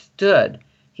she stood.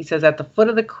 He says, at the foot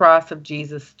of the cross of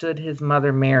Jesus stood his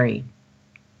mother Mary.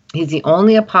 He's the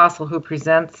only apostle who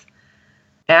presents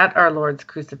at our Lord's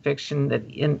crucifixion that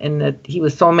that he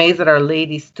was so amazed that Our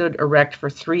Lady stood erect for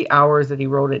 3 hours that he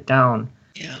wrote it down.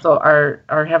 So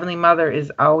our Heavenly Mother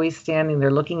is always standing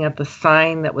there looking at the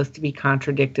sign that was to be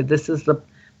contradicted. This is the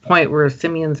point where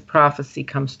Simeon's prophecy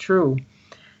comes true.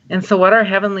 And so what our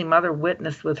Heavenly Mother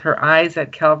witnessed with her eyes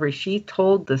at Calvary, she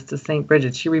told this to St.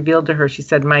 Bridget. She revealed to her, she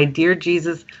said, my dear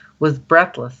Jesus was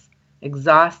breathless,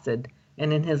 exhausted,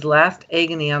 and in his last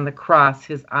agony on the cross,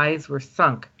 his eyes were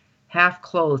sunk, half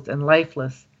closed and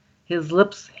lifeless, his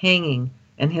lips hanging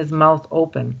and his mouth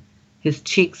open, his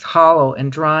cheeks hollow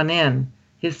and drawn in,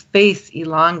 his face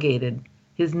elongated,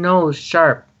 his nose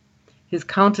sharp, his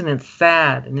countenance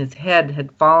sad, and his head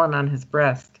had fallen on his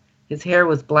breast. His hair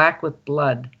was black with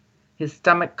blood. His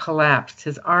stomach collapsed,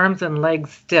 his arms and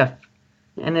legs stiff,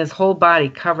 and his whole body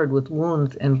covered with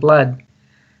wounds and blood.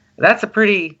 That's a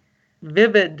pretty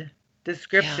vivid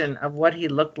description of what he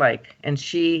looked like. And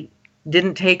she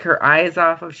didn't take her eyes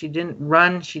off of, she didn't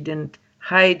run, she didn't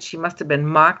hide. She must have been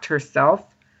mocked herself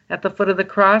at the foot of the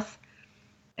cross.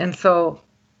 And so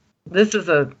this is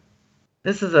a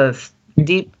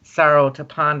deep sorrow to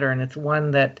ponder, and it's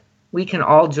one that we can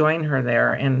all join her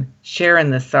there and share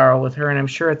in this sorrow with her, and I'm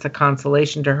sure it's a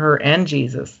consolation to her and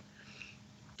Jesus.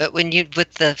 But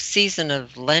with the season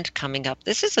of Lent coming up,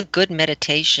 this is a good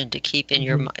meditation to keep in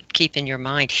your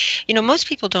mind. Most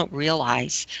people don't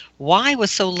realize why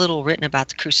was so little written about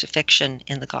the crucifixion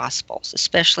in the Gospels,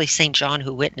 especially St. John,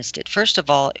 who witnessed it. First of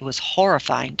all, it was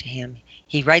horrifying to him.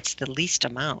 He writes the least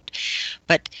amount,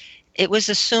 but it was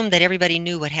assumed that everybody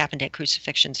knew what happened at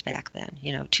crucifixions back then.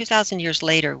 2,000 years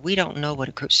later, we don't know what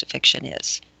a crucifixion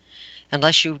is.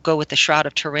 Unless you go with the Shroud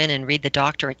of Turin and read the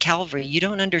Doctor at Calvary, you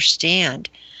don't understand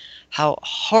how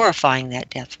horrifying that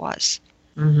death was.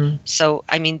 So,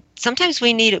 sometimes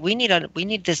we need it. We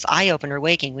need this eye-opener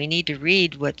waking. We need to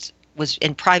read what was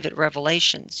in private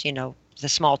revelations, the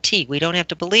small t. We don't have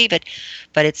to believe it,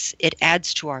 but it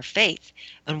adds to our faith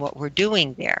and what we're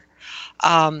doing there.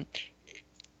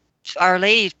 Our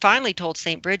Lady finally told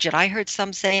St. Bridget, I heard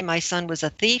some say my son was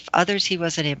a thief, others he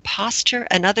was an impostor,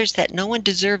 and others that no one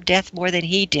deserved death more than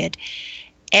he did.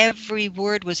 Every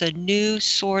word was a new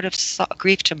sort of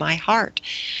grief to my heart.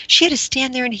 She had to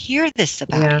stand there and hear this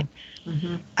about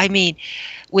him.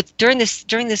 During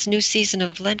this new season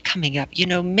of Lent coming up,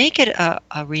 make it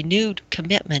a renewed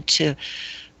commitment to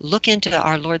look into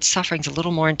our Lord's sufferings a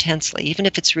little more intensely, even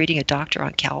if it's reading a Doctor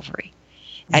on Calvary.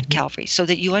 At Calvary, so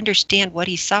that you understand what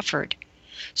he suffered,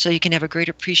 so you can have a great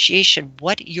appreciation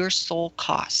what your soul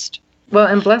cost. Well,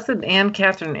 and Blessed Anne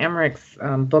Catherine Emmerich's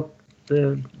book,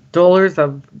 The Dolors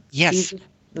of Jesus,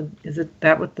 is it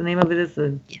that what the name of it is?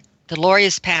 The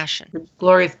Glorious Passion. The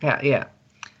Glorious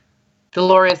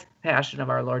Dolores Passion of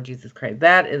our Lord Jesus Christ.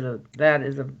 That is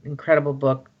an incredible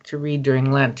book to read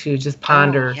during Lent, to just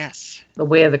ponder the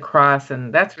way of the cross,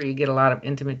 and that's where you get a lot of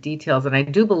intimate details. And I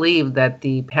do believe that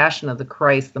the Passion of the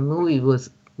Christ, the movie,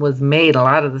 was was made. A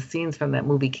lot of the scenes from that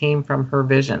movie came from her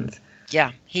visions.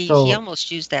 Yeah, he So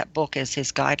almost used that book as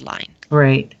his guideline.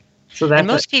 right. So And that's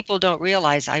most people don't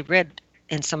realize, I read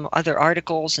in some other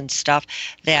articles and stuff,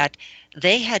 that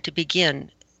they had to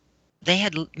begin, they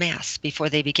had mass before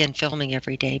they began filming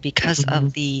every day because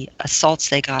of the assaults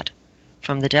they got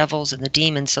from the devils and the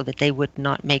demons so that they would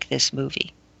not make this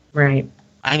movie. right.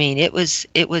 I mean, it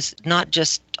was not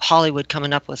just Hollywood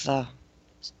coming up with a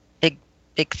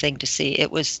big thing to see. It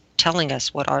was telling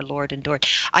us what our Lord endured.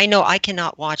 I know I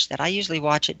cannot watch that. I usually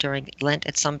watch it during Lent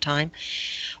at some time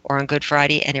or on Good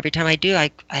Friday, and every time I do, I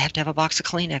have to have a box of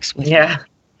Kleenex with me. Yeah.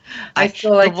 I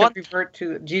still like the to revert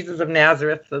to Jesus of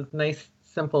Nazareth, a nice,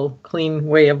 simple, clean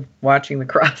way of watching the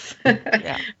cross.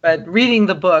 Yeah. But reading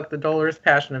the book, The Dolorous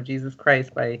Passion of Jesus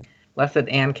Christ by Blessed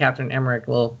Anne Catherine Emmerich,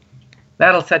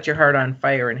 that'll set your heart on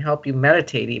fire and help you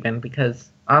meditate even,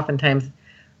 because oftentimes,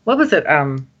 what was it?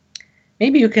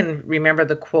 Maybe you can remember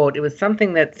the quote. It was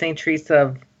something that St. Teresa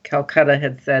of Calcutta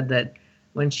had said, that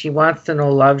when she wants to know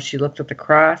love, she looks at the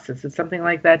cross. Is it something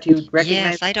like that? Do you recognize?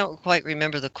 Yes, I don't quite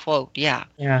remember the quote. Yeah.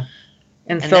 Yeah.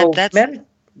 And so that's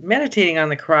meditating on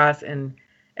the cross and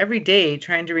every day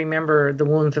trying to remember the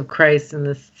wounds of Christ and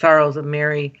the sorrows of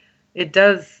Mary,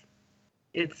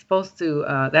 it's supposed to,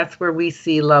 that's where we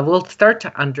see love. We'll start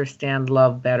to understand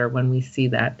love better when we see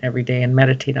that every day and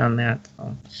meditate on that.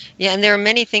 So. Yeah, and there are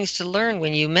many things to learn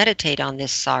when you meditate on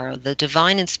this sorrow. The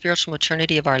divine and spiritual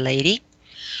maternity of Our Lady,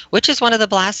 which is one of the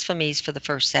blasphemies for the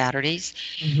first Saturdays.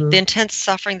 The intense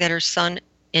suffering that her son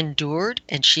endured,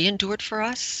 and she endured for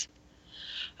us.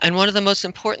 And one of the most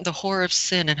important, the horror of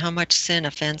sin and how much sin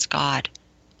offends God.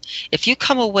 If you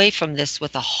come away from this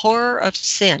with a horror of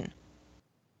sin,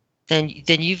 then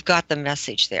you've got the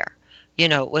message there. You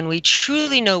know, when we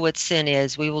truly know what sin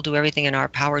is, we will do everything in our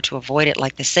power to avoid it,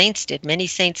 like the saints did. Many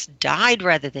saints died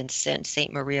rather than sin.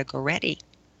 St. Maria Goretti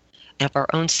of our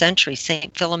own century,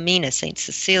 St. Philomena, St.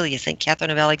 Cecilia, St. Catherine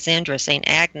of Alexandria, St.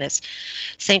 Agnes,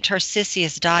 St.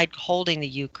 Tarcisius died holding the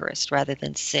Eucharist rather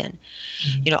than sin.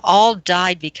 You know, all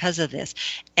died because of this.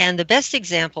 And the best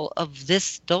example of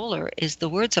this dolor is the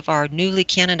words of our newly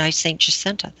canonized St.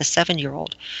 Jacinta, the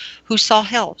 7-year-old, who saw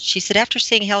hell. She said, after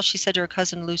seeing hell, she said to her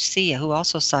cousin Lucia, who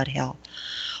also saw hell,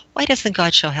 "Why doesn't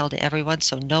God show hell to everyone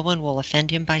so no one will offend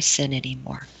him by sin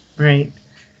anymore?" Right.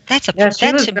 That's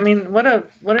a I mean, what an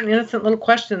innocent little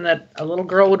question that a little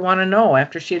girl would want to know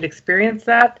after she had experienced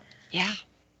that. Yeah.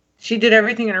 She did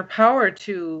everything in her power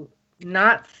to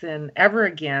not sin ever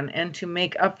again and to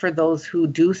make up for those who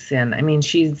do sin. I mean,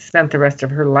 she spent the rest of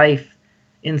her life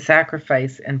in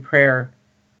sacrifice and prayer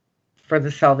for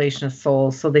the salvation of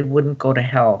souls so they wouldn't go to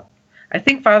hell. I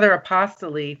think Father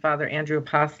Andrew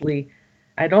Apostoli,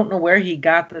 I don't know where he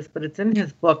got this, but it's in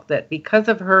his book that because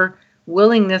of her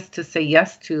willingness to say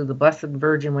yes to the Blessed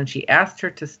Virgin when she asked her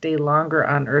to stay longer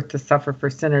on earth to suffer for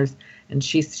sinners, and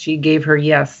she gave her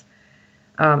yes,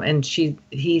 and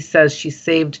he says she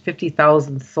saved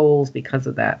 50,000 souls because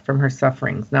of that from her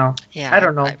sufferings. Now, yeah, I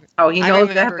don't know how he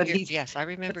knows that, but yes, I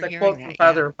remember hearing that. Quote from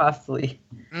Father Apostoli.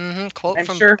 Quote I'm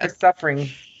from, sure her suffering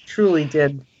truly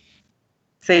did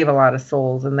save a lot of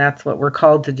souls, and that's what we're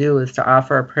called to do, is to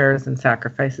offer our prayers and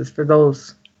sacrifices for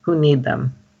those who need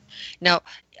them. Now,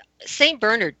 St.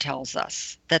 Bernard tells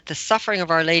us that the suffering of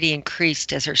Our Lady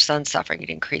increased as her son's suffering had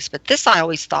increased, but this I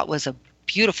always thought was a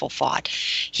beautiful thought.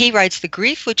 He writes, "The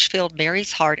grief which filled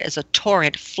Mary's heart as a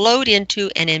torrent flowed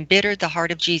into and embittered the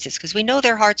heart of Jesus," because we know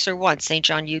their hearts are one. St.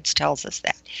 John Eudes tells us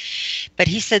that. But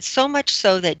he said, so much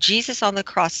so that Jesus on the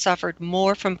cross suffered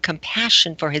more from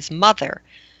compassion for his mother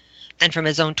than from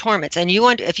his own torments. And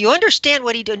if you understand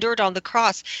what he endured on the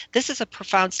cross, this is a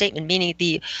profound statement, meaning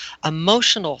the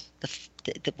emotional,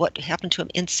 what happened to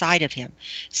him inside of him,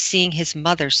 seeing his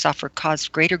mother suffer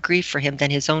caused greater grief for him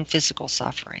than his own physical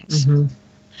sufferings.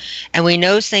 And we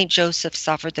know St. Joseph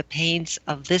suffered the pains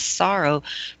of this sorrow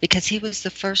because he was the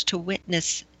first to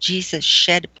witness Jesus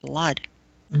shed blood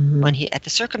when at the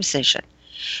circumcision.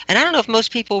 And I don't know if most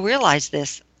people realize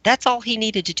this. That's all he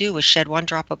needed to do was shed one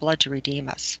drop of blood to redeem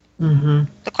us.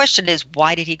 The question is,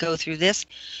 why did he go through this?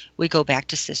 We go back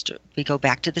to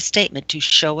the statement, to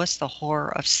show us the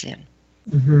horror of sin.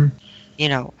 You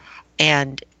know,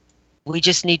 and we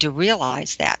just need to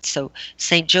realize that. So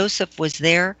St. Joseph was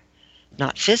there,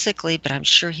 not physically, but I'm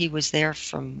sure he was there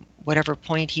from whatever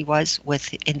point he was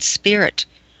in spirit,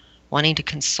 wanting to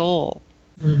console,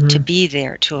 to be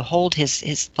there, to hold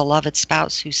his beloved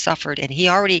spouse who suffered. And he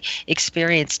already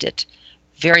experienced it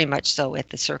very much so at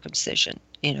the circumcision,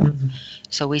 you know.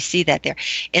 So we see that there.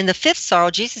 In the fifth sorrow,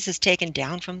 Jesus is taken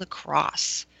down from the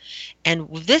cross. And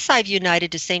this I've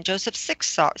united to St. Joseph's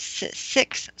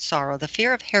sixth sorrow, the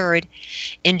fear of Herod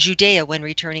in Judea when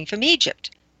returning from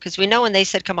Egypt. Because we know when they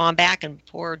said, come on back, and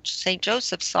poor St.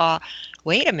 Joseph saw,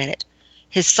 wait a minute,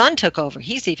 his son took over.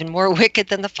 He's even more wicked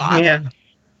than the father. Yeah.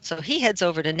 So he heads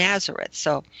over to Nazareth.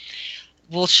 So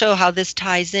we'll show how this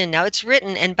ties in. Now it's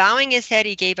written, and bowing his head,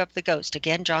 he gave up the ghost.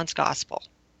 Again, John's gospel.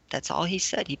 That's all he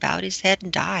said. He bowed his head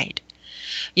and died.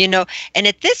 You know, and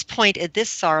at this point, at this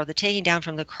sorrow, the taking down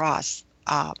from the cross,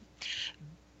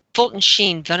 Fulton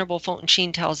Sheen, Venerable Fulton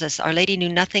Sheen tells us, Our Lady knew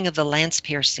nothing of the lance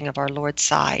piercing of our Lord's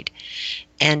side.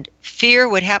 And fear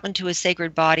what happened to his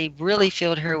sacred body really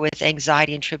filled her with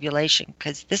anxiety and tribulation,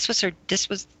 because this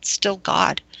was still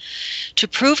God. To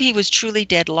prove he was truly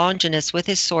dead, Longinus with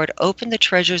his sword opened the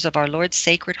treasures of our Lord's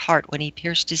sacred heart when he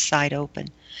pierced his side open.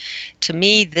 To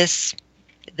me, this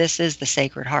is the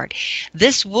Sacred Heart.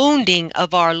 This wounding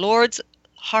of our Lord's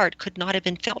heart could not have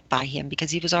been felt by him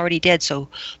because he was already dead. So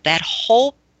that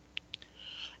whole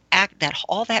act,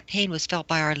 all that pain was felt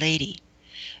by Our Lady.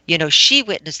 You know, she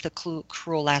witnessed the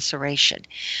cruel laceration.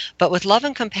 But with love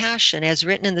and compassion, as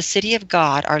written in the City of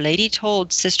God, Our Lady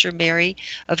told Sister Mary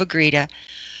of Agreda,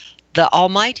 the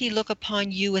Almighty look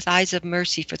upon you with eyes of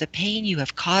mercy for the pain you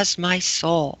have caused my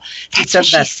soul. That's what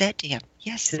she said to him.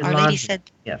 Yes, Our Lady said.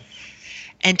 Yes.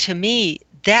 And to me,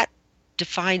 that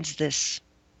defines this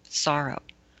sorrow.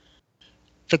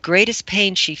 The greatest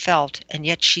pain she felt, and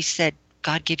yet she said,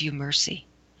 God give you mercy.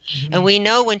 Mm-hmm. And we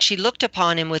know when she looked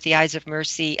upon him with the eyes of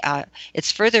mercy,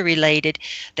 it's further related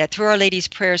that through Our Lady's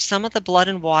prayers, some of the blood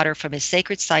and water from his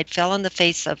sacred side fell on the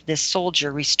face of this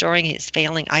soldier, restoring his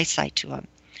failing eyesight to him.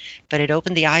 But it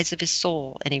opened the eyes of his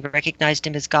soul, and he recognized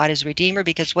him as God, as Redeemer,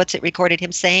 because what's it recorded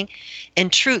him saying? In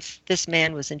truth, this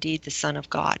man was indeed the Son of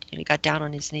God. And he got down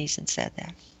on his knees and said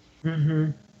that.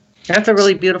 Mm-hmm. That's a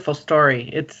really beautiful story.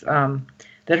 It's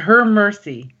that her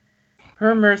mercy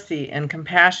and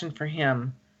compassion for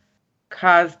him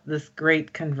caused this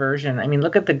great conversion. I mean,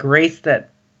 look at the grace that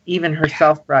even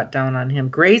herself brought down on him.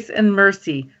 Grace and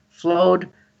mercy flowed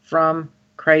from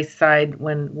Christ's side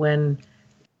when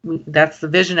that's the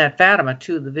vision at Fatima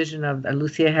too. The vision of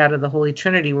Lucia had of the Holy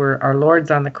Trinity, where our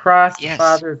Lord's on the cross, yes. The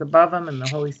Father is above him, and the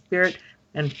Holy Spirit,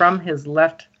 and from his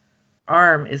left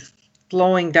arm is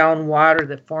flowing down water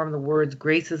that form the words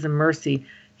graces and mercy.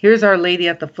 Here's Our Lady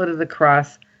at the foot of the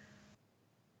cross,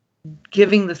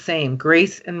 giving the same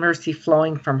grace and mercy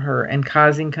flowing from her and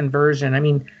causing conversion. I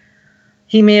mean,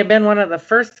 he may have been one of the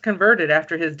first converted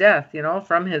after his death, you know,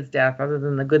 from his death, other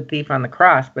than the good thief on the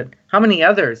cross. But how many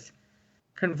others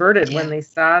converted when they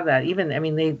saw that? Even, I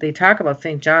mean, they talk about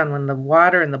St. John, when the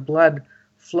water and the blood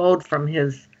flowed from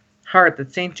his heart,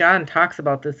 that St. John talks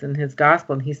about this in his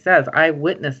gospel, and he says, I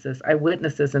witness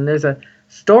this. And there's a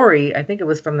story, I think it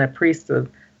was from the priest of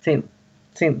St.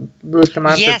 Louis de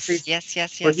Montfort. Yes.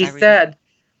 Where he said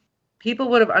people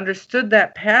would have understood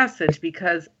that passage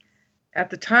because at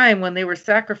the time when they were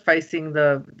sacrificing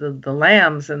the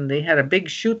lambs, and they had a big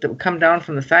chute that would come down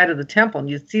from the side of the temple, and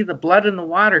you'd see the blood and the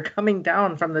water coming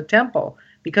down from the temple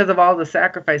because of all the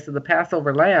sacrifice of the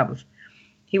Passover lambs.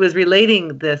 He was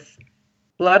relating this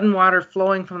blood and water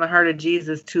flowing from the heart of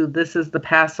Jesus to this is the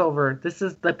Passover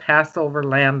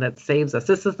lamb that saves us.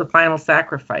 This is the final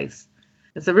sacrifice.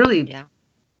 It's a really,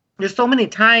 there's so many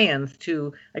tie-ins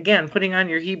to, again, putting on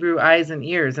your Hebrew eyes and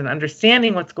ears and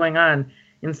understanding what's going on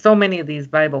in so many of these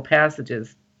Bible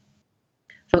passages.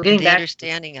 So getting back,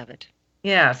 understanding of it.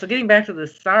 Yeah. So getting back to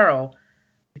this sorrow,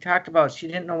 we talked about she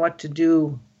didn't know what to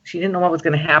do. She didn't know what was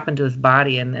going to happen to his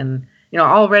body. And you know,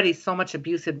 already so much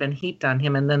abuse had been heaped on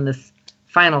him. And then this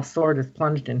final sword is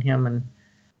plunged in him.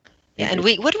 And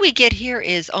what we get here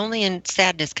is only in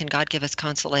sadness can God give us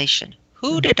consolation.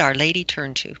 Who did Our Lady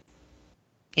turn to?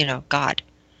 You know, God.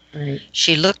 Right.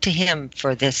 She looked to him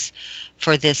for this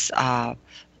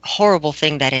horrible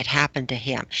thing that had happened to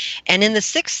him. And in the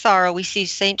sixth sorrow, we see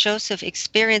St. Joseph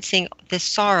experiencing this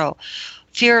sorrow,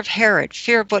 fear of Herod,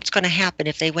 fear of what's going to happen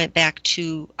if they went back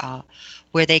to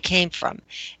where they came from.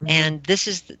 Mm-hmm. And this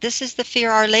is the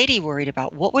fear Our Lady worried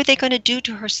about. What were they going to do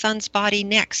to her son's body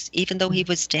next, even though he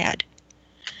was dead?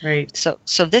 Right.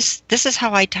 So this is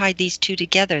how I tied these two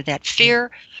together, that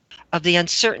fear of the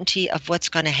uncertainty of what's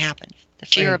going to happen, the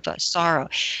fear of the sorrow.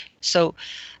 So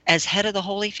as head of the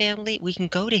Holy Family, we can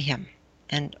go to him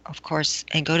and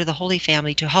go to the Holy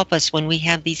Family to help us when we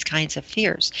have these kinds of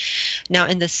fears. Now,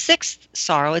 in the sixth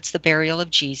sorrow, it's the burial of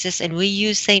Jesus, and we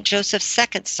use St. Joseph's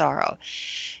second sorrow,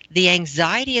 the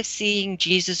anxiety of seeing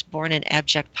Jesus born in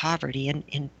abject poverty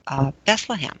in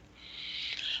Bethlehem.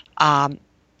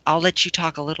 I'll let you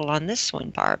talk a little on this one,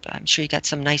 Barb. I'm sure you got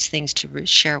some nice things to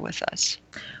share with us.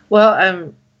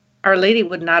 Well, Our Lady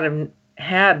would not have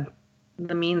had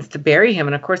the means to bury him.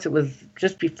 And of course, it was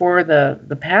just before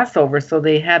the Passover, so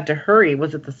they had to hurry.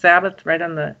 Was it the Sabbath, right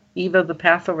on the eve of the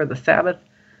Passover, the Sabbath?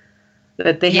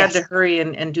 That they had to hurry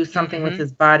and do something with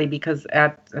his body, because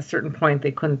at a certain point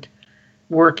they couldn't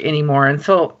work anymore. And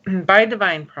so by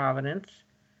divine providence,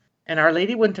 and Our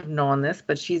Lady wouldn't have known this,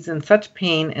 but she's in such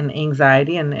pain and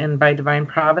anxiety, and by divine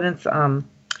providence,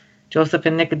 Joseph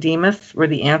and Nicodemus were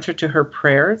the answer to her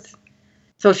prayers.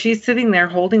 So she's sitting there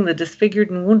holding the disfigured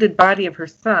and wounded body of her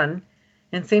son,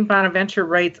 and St. Bonaventure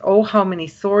writes, "Oh, how many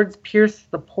swords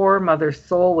pierced the poor mother's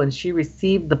soul when she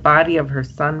received the body of her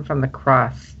son from the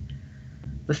cross.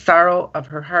 The sorrow of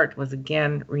her heart was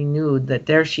again renewed, that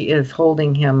there she is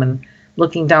holding him and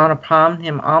looking down upon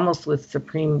him almost with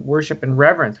supreme worship and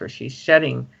reverence, where she's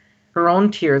shedding her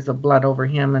own tears of blood over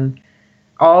him, and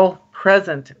all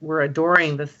present were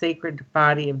adoring the sacred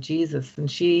body of Jesus. And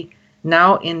she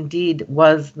now indeed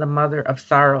was the mother of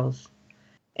sorrows.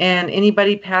 And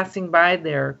anybody passing by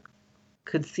there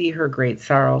could see her great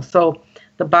sorrow. So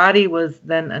the body was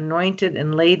then anointed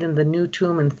and laid in the new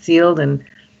tomb and sealed,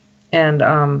 and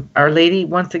Our Lady,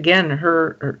 once again,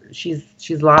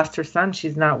 she's lost her son.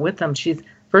 She's not with him.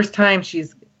 First time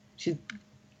she's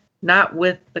not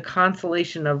with the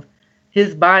consolation of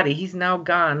his body. He's now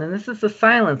gone. And this is the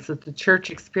silence that the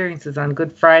church experiences on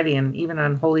Good Friday and even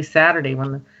on Holy Saturday,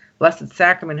 when the Blessed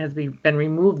Sacrament has been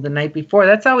removed the night before.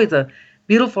 That's always a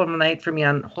beautiful night for me,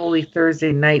 on Holy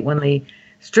Thursday night, when they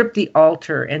strip the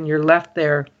altar and you're left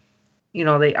there.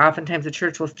 Oftentimes the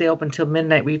church will stay open until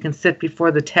midnight, where you can sit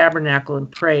before the tabernacle and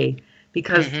pray,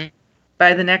 because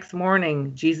by the next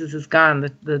morning, Jesus is gone.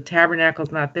 The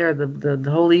tabernacle's not there.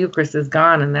 The Holy Eucharist is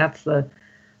gone. And that's the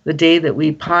day that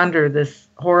we ponder this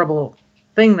horrible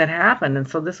thing that happened. And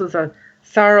so this was a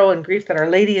sorrow and grief that Our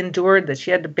Lady endured, that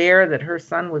she had to bear, that her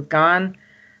son was gone.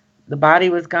 The body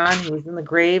was gone. He was in the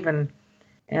grave. And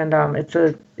it's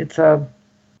a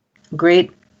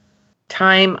great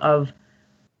time of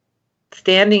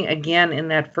standing again in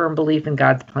that firm belief in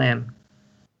God's plan,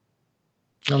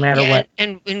 no matter what.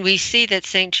 And we see that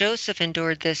St. Joseph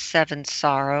endured this seventh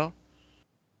sorrow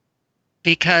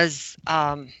because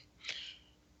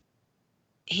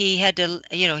he had to,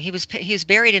 he was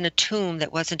buried in a tomb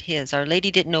that wasn't his. Our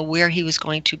Lady didn't know where he was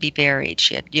going to be buried.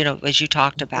 She had, as you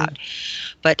talked about,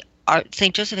 but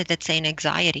St. Joseph had that same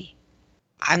anxiety.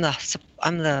 I'm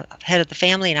the head of the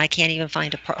family, and I can't even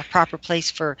find a proper place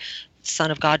for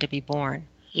Son of God to be born.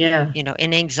 Yeah.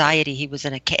 In anxiety, he was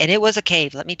in a cave, and it was a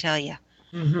cave. Let me tell you,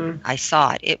 I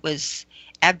saw it. It was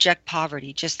abject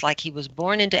poverty, just like he was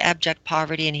born into abject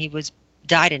poverty, and he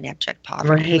died in abject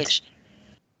poverty. Right.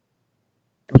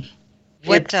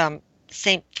 What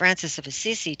Saint Francis of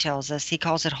Assisi tells us, he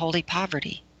calls it holy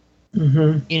poverty.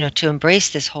 To embrace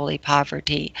this holy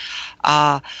poverty.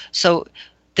 So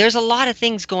there's a lot of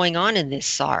things going on in this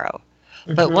sorrow,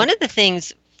 but one of the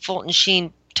things Fulton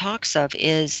Sheen talks of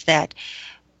is that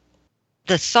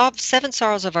the seven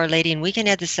sorrows of Our Lady, and we can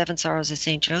add the seven sorrows of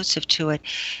Saint Joseph to it,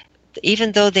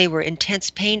 even though they were intense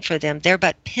pain for them, they're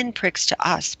but pinpricks to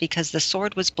us, because the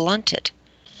sword was blunted,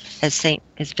 as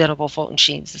Venerable Fulton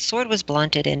Sheen's. The sword was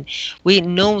blunted, and we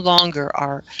no longer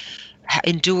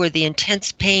endure the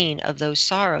intense pain of those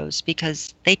sorrows,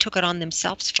 because they took it on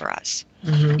themselves for us.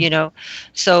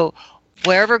 So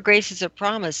wherever graces are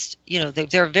promised, there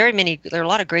are a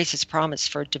lot of graces promised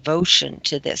for devotion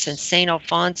to this. And St.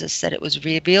 Alphonsus said it was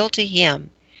revealed to him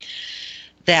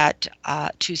that,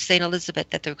 to St.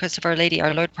 Elizabeth, that the request of Our Lady,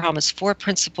 our Lord promised 4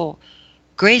 principal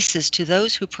graces to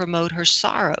those who promote her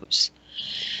sorrows.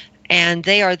 And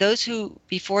they are those who,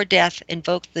 before death,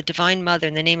 invoke the Divine Mother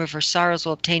in the name of her sorrows,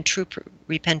 will obtain true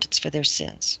repentance for their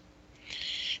sins.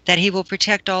 That he will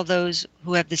protect all those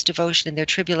who have this devotion in their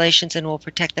tribulations, and will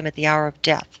protect them at the hour of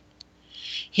death.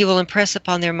 He will impress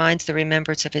upon their minds the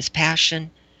remembrance of his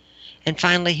passion. And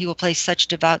finally, he will place such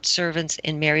devout servants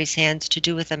in Mary's hands to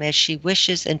do with them as she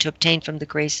wishes, and to obtain from the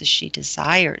graces she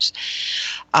desires.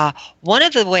 One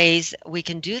of the ways we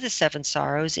can do the 7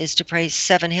 sorrows is to pray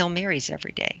 7 Hail Marys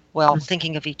every day. Well,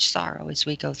 thinking of each sorrow as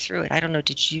we go through it. I don't know,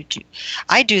 did you do?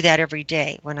 I do that every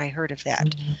day when I heard of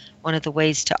that. One of the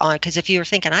ways to because if you're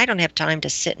thinking, I don't have time to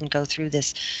sit and go through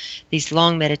these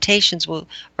long meditations, well,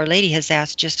 Our Lady has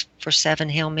asked just for 7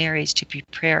 Hail Marys to be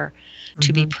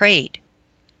prayed.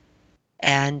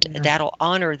 And that'll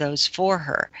honor those for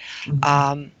her.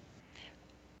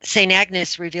 St.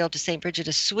 Agnes revealed to St. Bridget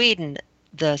of Sweden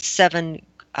the 7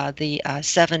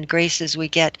 graces we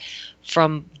get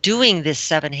from doing this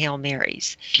 7 Hail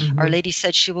Marys. Our Lady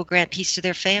said she will grant peace to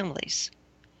their families.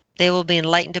 They will be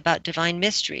enlightened about divine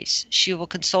mysteries. She will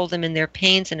console them in their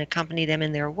pains and accompany them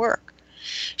in their work.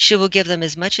 She will give them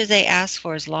as much as they ask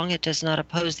for, as long as it does not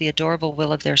oppose the adorable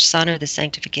will of their Son or the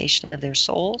sanctification of their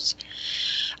souls.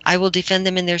 I will defend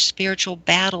them in their spiritual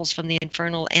battles from the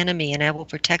infernal enemy, and I will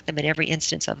protect them at every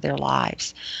instance of their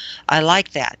lives. I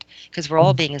like that, because we're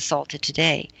all being assaulted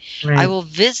today. Right. I will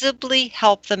visibly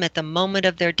help them at the moment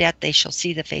of their death. They shall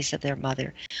see the face of their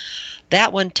mother.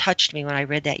 That one touched me when I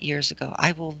read that years ago.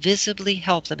 I will visibly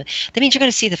help them. That means you're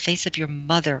going to see the face of your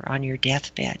mother on your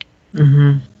deathbed.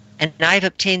 Mm-hmm. And I've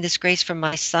obtained this grace from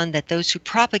my Son, that those who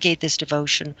propagate this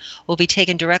devotion will be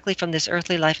taken directly from this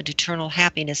earthly life into eternal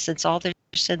happiness, since all their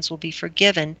sins will be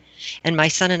forgiven, and my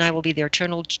Son and I will be their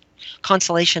eternal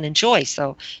consolation and joy.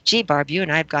 So, gee, Barb, you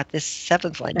and I have got this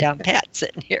seventh one down pat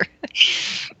sitting here.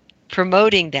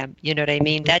 Promoting them, you know what I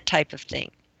mean? That type of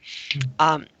thing.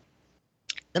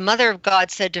 The Mother of God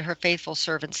said to her faithful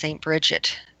servant, St.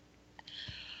 Bridget,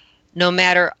 no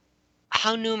matter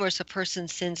how numerous a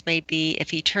person's sins may be, if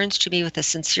he turns to me with a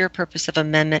sincere purpose of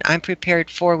amendment, I'm prepared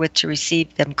forthwith to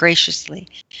receive them graciously.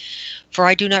 For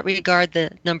I do not regard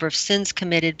the number of sins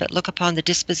committed, but look upon the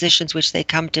dispositions which they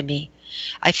come to me.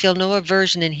 I feel no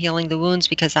aversion in healing the wounds,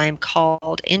 because I am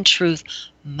called, in truth,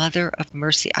 Mother of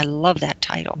Mercy. I love that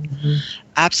title. Mm-hmm.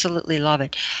 Absolutely love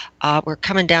it. We're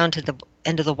coming down to the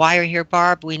end of the wire here,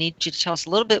 Barb. We need you to tell us a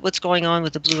little bit what's going on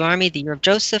with the Blue Army, the Year of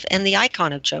Joseph, and the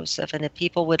Icon of Joseph, and if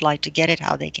people would like to get it,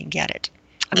 how they can get it.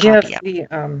 Yes,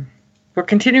 we're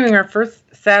continuing our first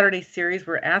Saturday series.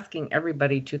 We're asking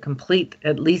everybody to complete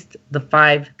at least the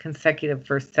 5 consecutive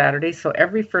first Saturdays. So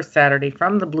every first Saturday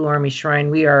from the Blue Army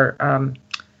Shrine, we are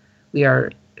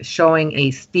showing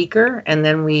a speaker, and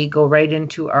then we go right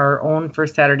into our own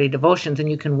first Saturday devotions. And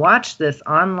you can watch this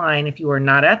online. If you are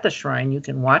not at the shrine, you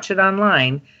can watch it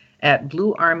online at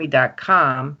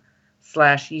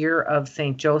bluearmy.com/Year of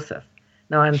St. Joseph.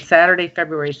 Now on Saturday,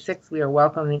 February 6th, we are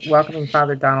welcoming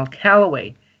Father Donald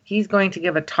Calloway. He's going to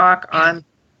give a talk on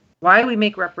why we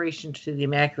make reparation to the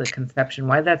Immaculate Conception,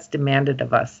 why that's demanded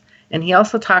of us. And he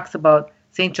also talks about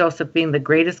St. Joseph being the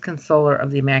greatest consoler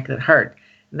of the Immaculate Heart.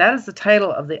 That is the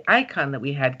title of the icon that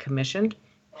we had commissioned.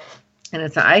 And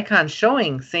it's an icon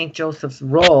showing St. Joseph's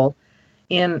role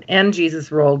and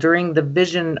Jesus' role during the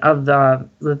vision of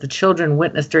the children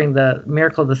witnessed during the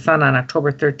miracle of the sun on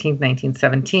October 13th,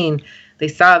 1917. They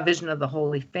saw a vision of the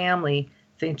Holy Family.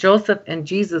 St. Joseph and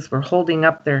Jesus were holding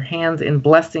up their hands in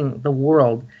blessing the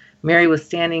world. Mary was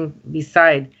standing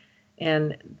beside.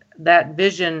 And that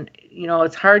vision,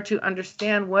 it's hard to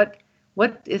understand what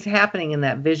is happening in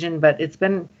that vision, but it's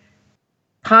been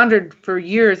pondered for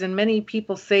years, and many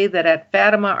people say that at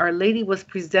Fatima, Our Lady was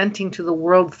presenting to the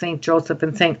world St. Joseph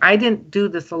and saying, I didn't do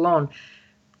this alone.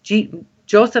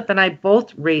 Joseph and I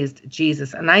both raised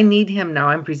Jesus, and I need him now.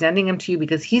 I'm presenting him to you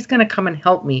because he's going to come and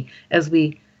help me as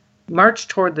we march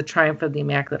toward the triumph of the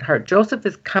Immaculate Heart. Joseph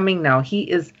is coming now. He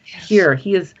is here.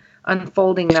 He is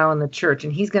unfolding now in the church,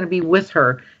 and he's going to be with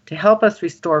her to help us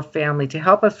restore family, to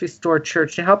help us restore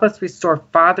church, to help us restore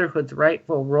fatherhood's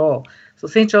rightful role. So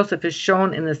St. Joseph is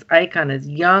shown in this icon as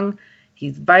young,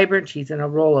 he's vibrant, he's in a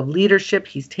role of leadership,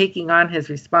 he's taking on his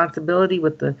responsibility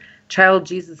with the child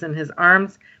Jesus in his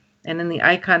arms, and in the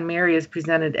icon Mary is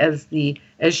presented as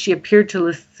she appeared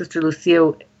to Sister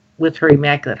Lucia with her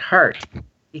Immaculate Heart,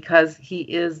 because he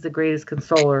is the greatest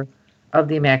consoler of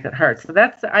the Immaculate Heart. So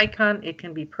that's the icon. It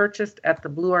can be purchased at the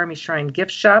Blue Army Shrine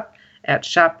gift shop at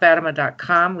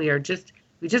shopfatima.com. We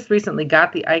just recently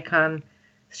got the icon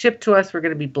shipped to us. We're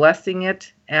going to be blessing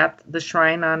it at the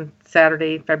shrine on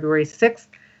Saturday, February 6th.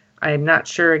 I'm not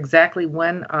sure exactly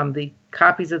when the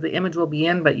copies of the image will be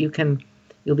in, but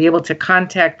you'll be able to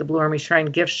contact the Blue Army Shrine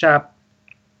gift shop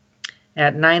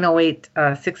at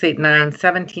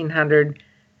 908-689-1700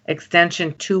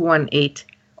 extension 218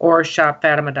 or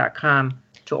shopfatima.com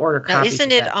to order copies. Now,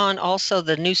 isn't it on also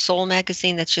the New Soul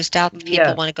magazine that's just out?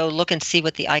 People want to go look and see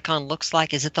what the icon looks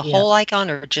like. Is it the whole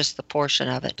icon or just the portion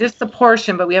of it? Just the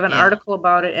portion, but we have an article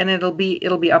about it, and it'll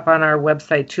be up on our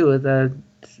website too, the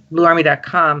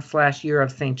bluearmy.com/Year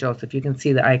of St. Joseph. You can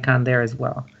see the icon there as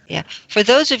well. Yeah. For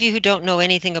those of you who don't know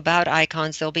anything about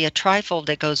icons, there'll be a trifold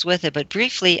that goes with it. But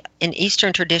briefly, in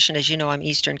Eastern tradition, as you know, I'm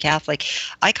Eastern Catholic,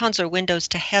 icons are windows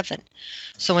to heaven.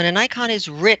 So when an icon is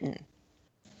written,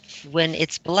 when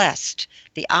it's blessed,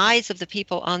 the eyes of the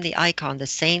people on the icon, the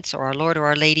saints or our Lord or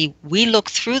our Lady, we look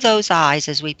through those eyes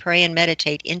as we pray and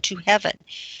meditate into heaven.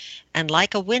 And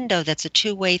like a window that's a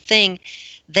two-way thing,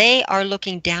 they are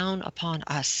looking down upon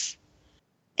us.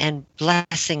 and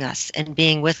blessing us and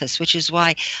being with us, which is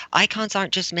why icons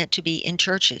aren't just meant to be in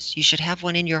churches. You should have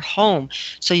one in your home,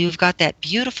 so you've got that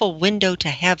beautiful window to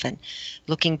heaven,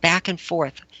 looking back and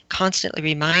forth, constantly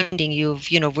reminding you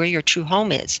of, where your true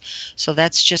home is. So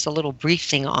that's just a little brief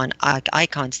thing on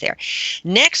icons there.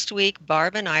 Next week,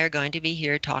 Barb and I are going to be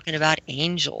here talking about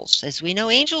angels. As we know,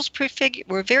 angels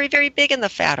were very, very big in the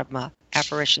Fatima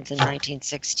apparitions in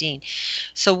 1916.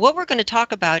 So what we're going to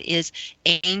talk about is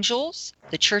angels,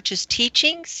 the church's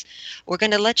teachings. We're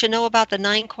going to let you know about the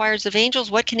 9 choirs of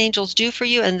angels. What can angels do for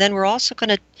you? And then we're also going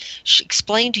to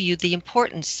explain to you the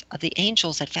importance of the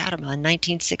angels at Fatima in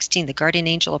 1916, the guardian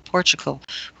angel of Portugal,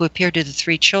 who appeared to the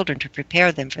 3 children to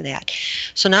prepare them for that.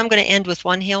 So now I'm going to end with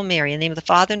one Hail Mary. In the name of the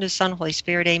Father, and of the Son, and Holy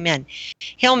Spirit, amen.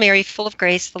 Hail Mary, full of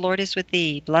grace, the Lord is with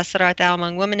thee. Blessed art thou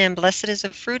among women, and blessed is the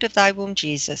fruit of thy womb,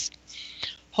 Jesus.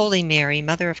 Holy Mary,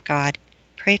 Mother of God,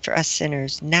 pray for us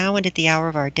sinners, now and at the hour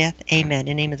of our death. Amen. In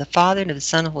the name of the Father, and of the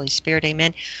Son, and of the Holy Spirit.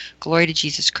 Amen. Glory to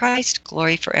Jesus Christ.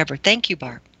 Glory forever. Thank you,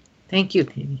 Barb. Thank you,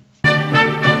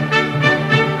 Tammy.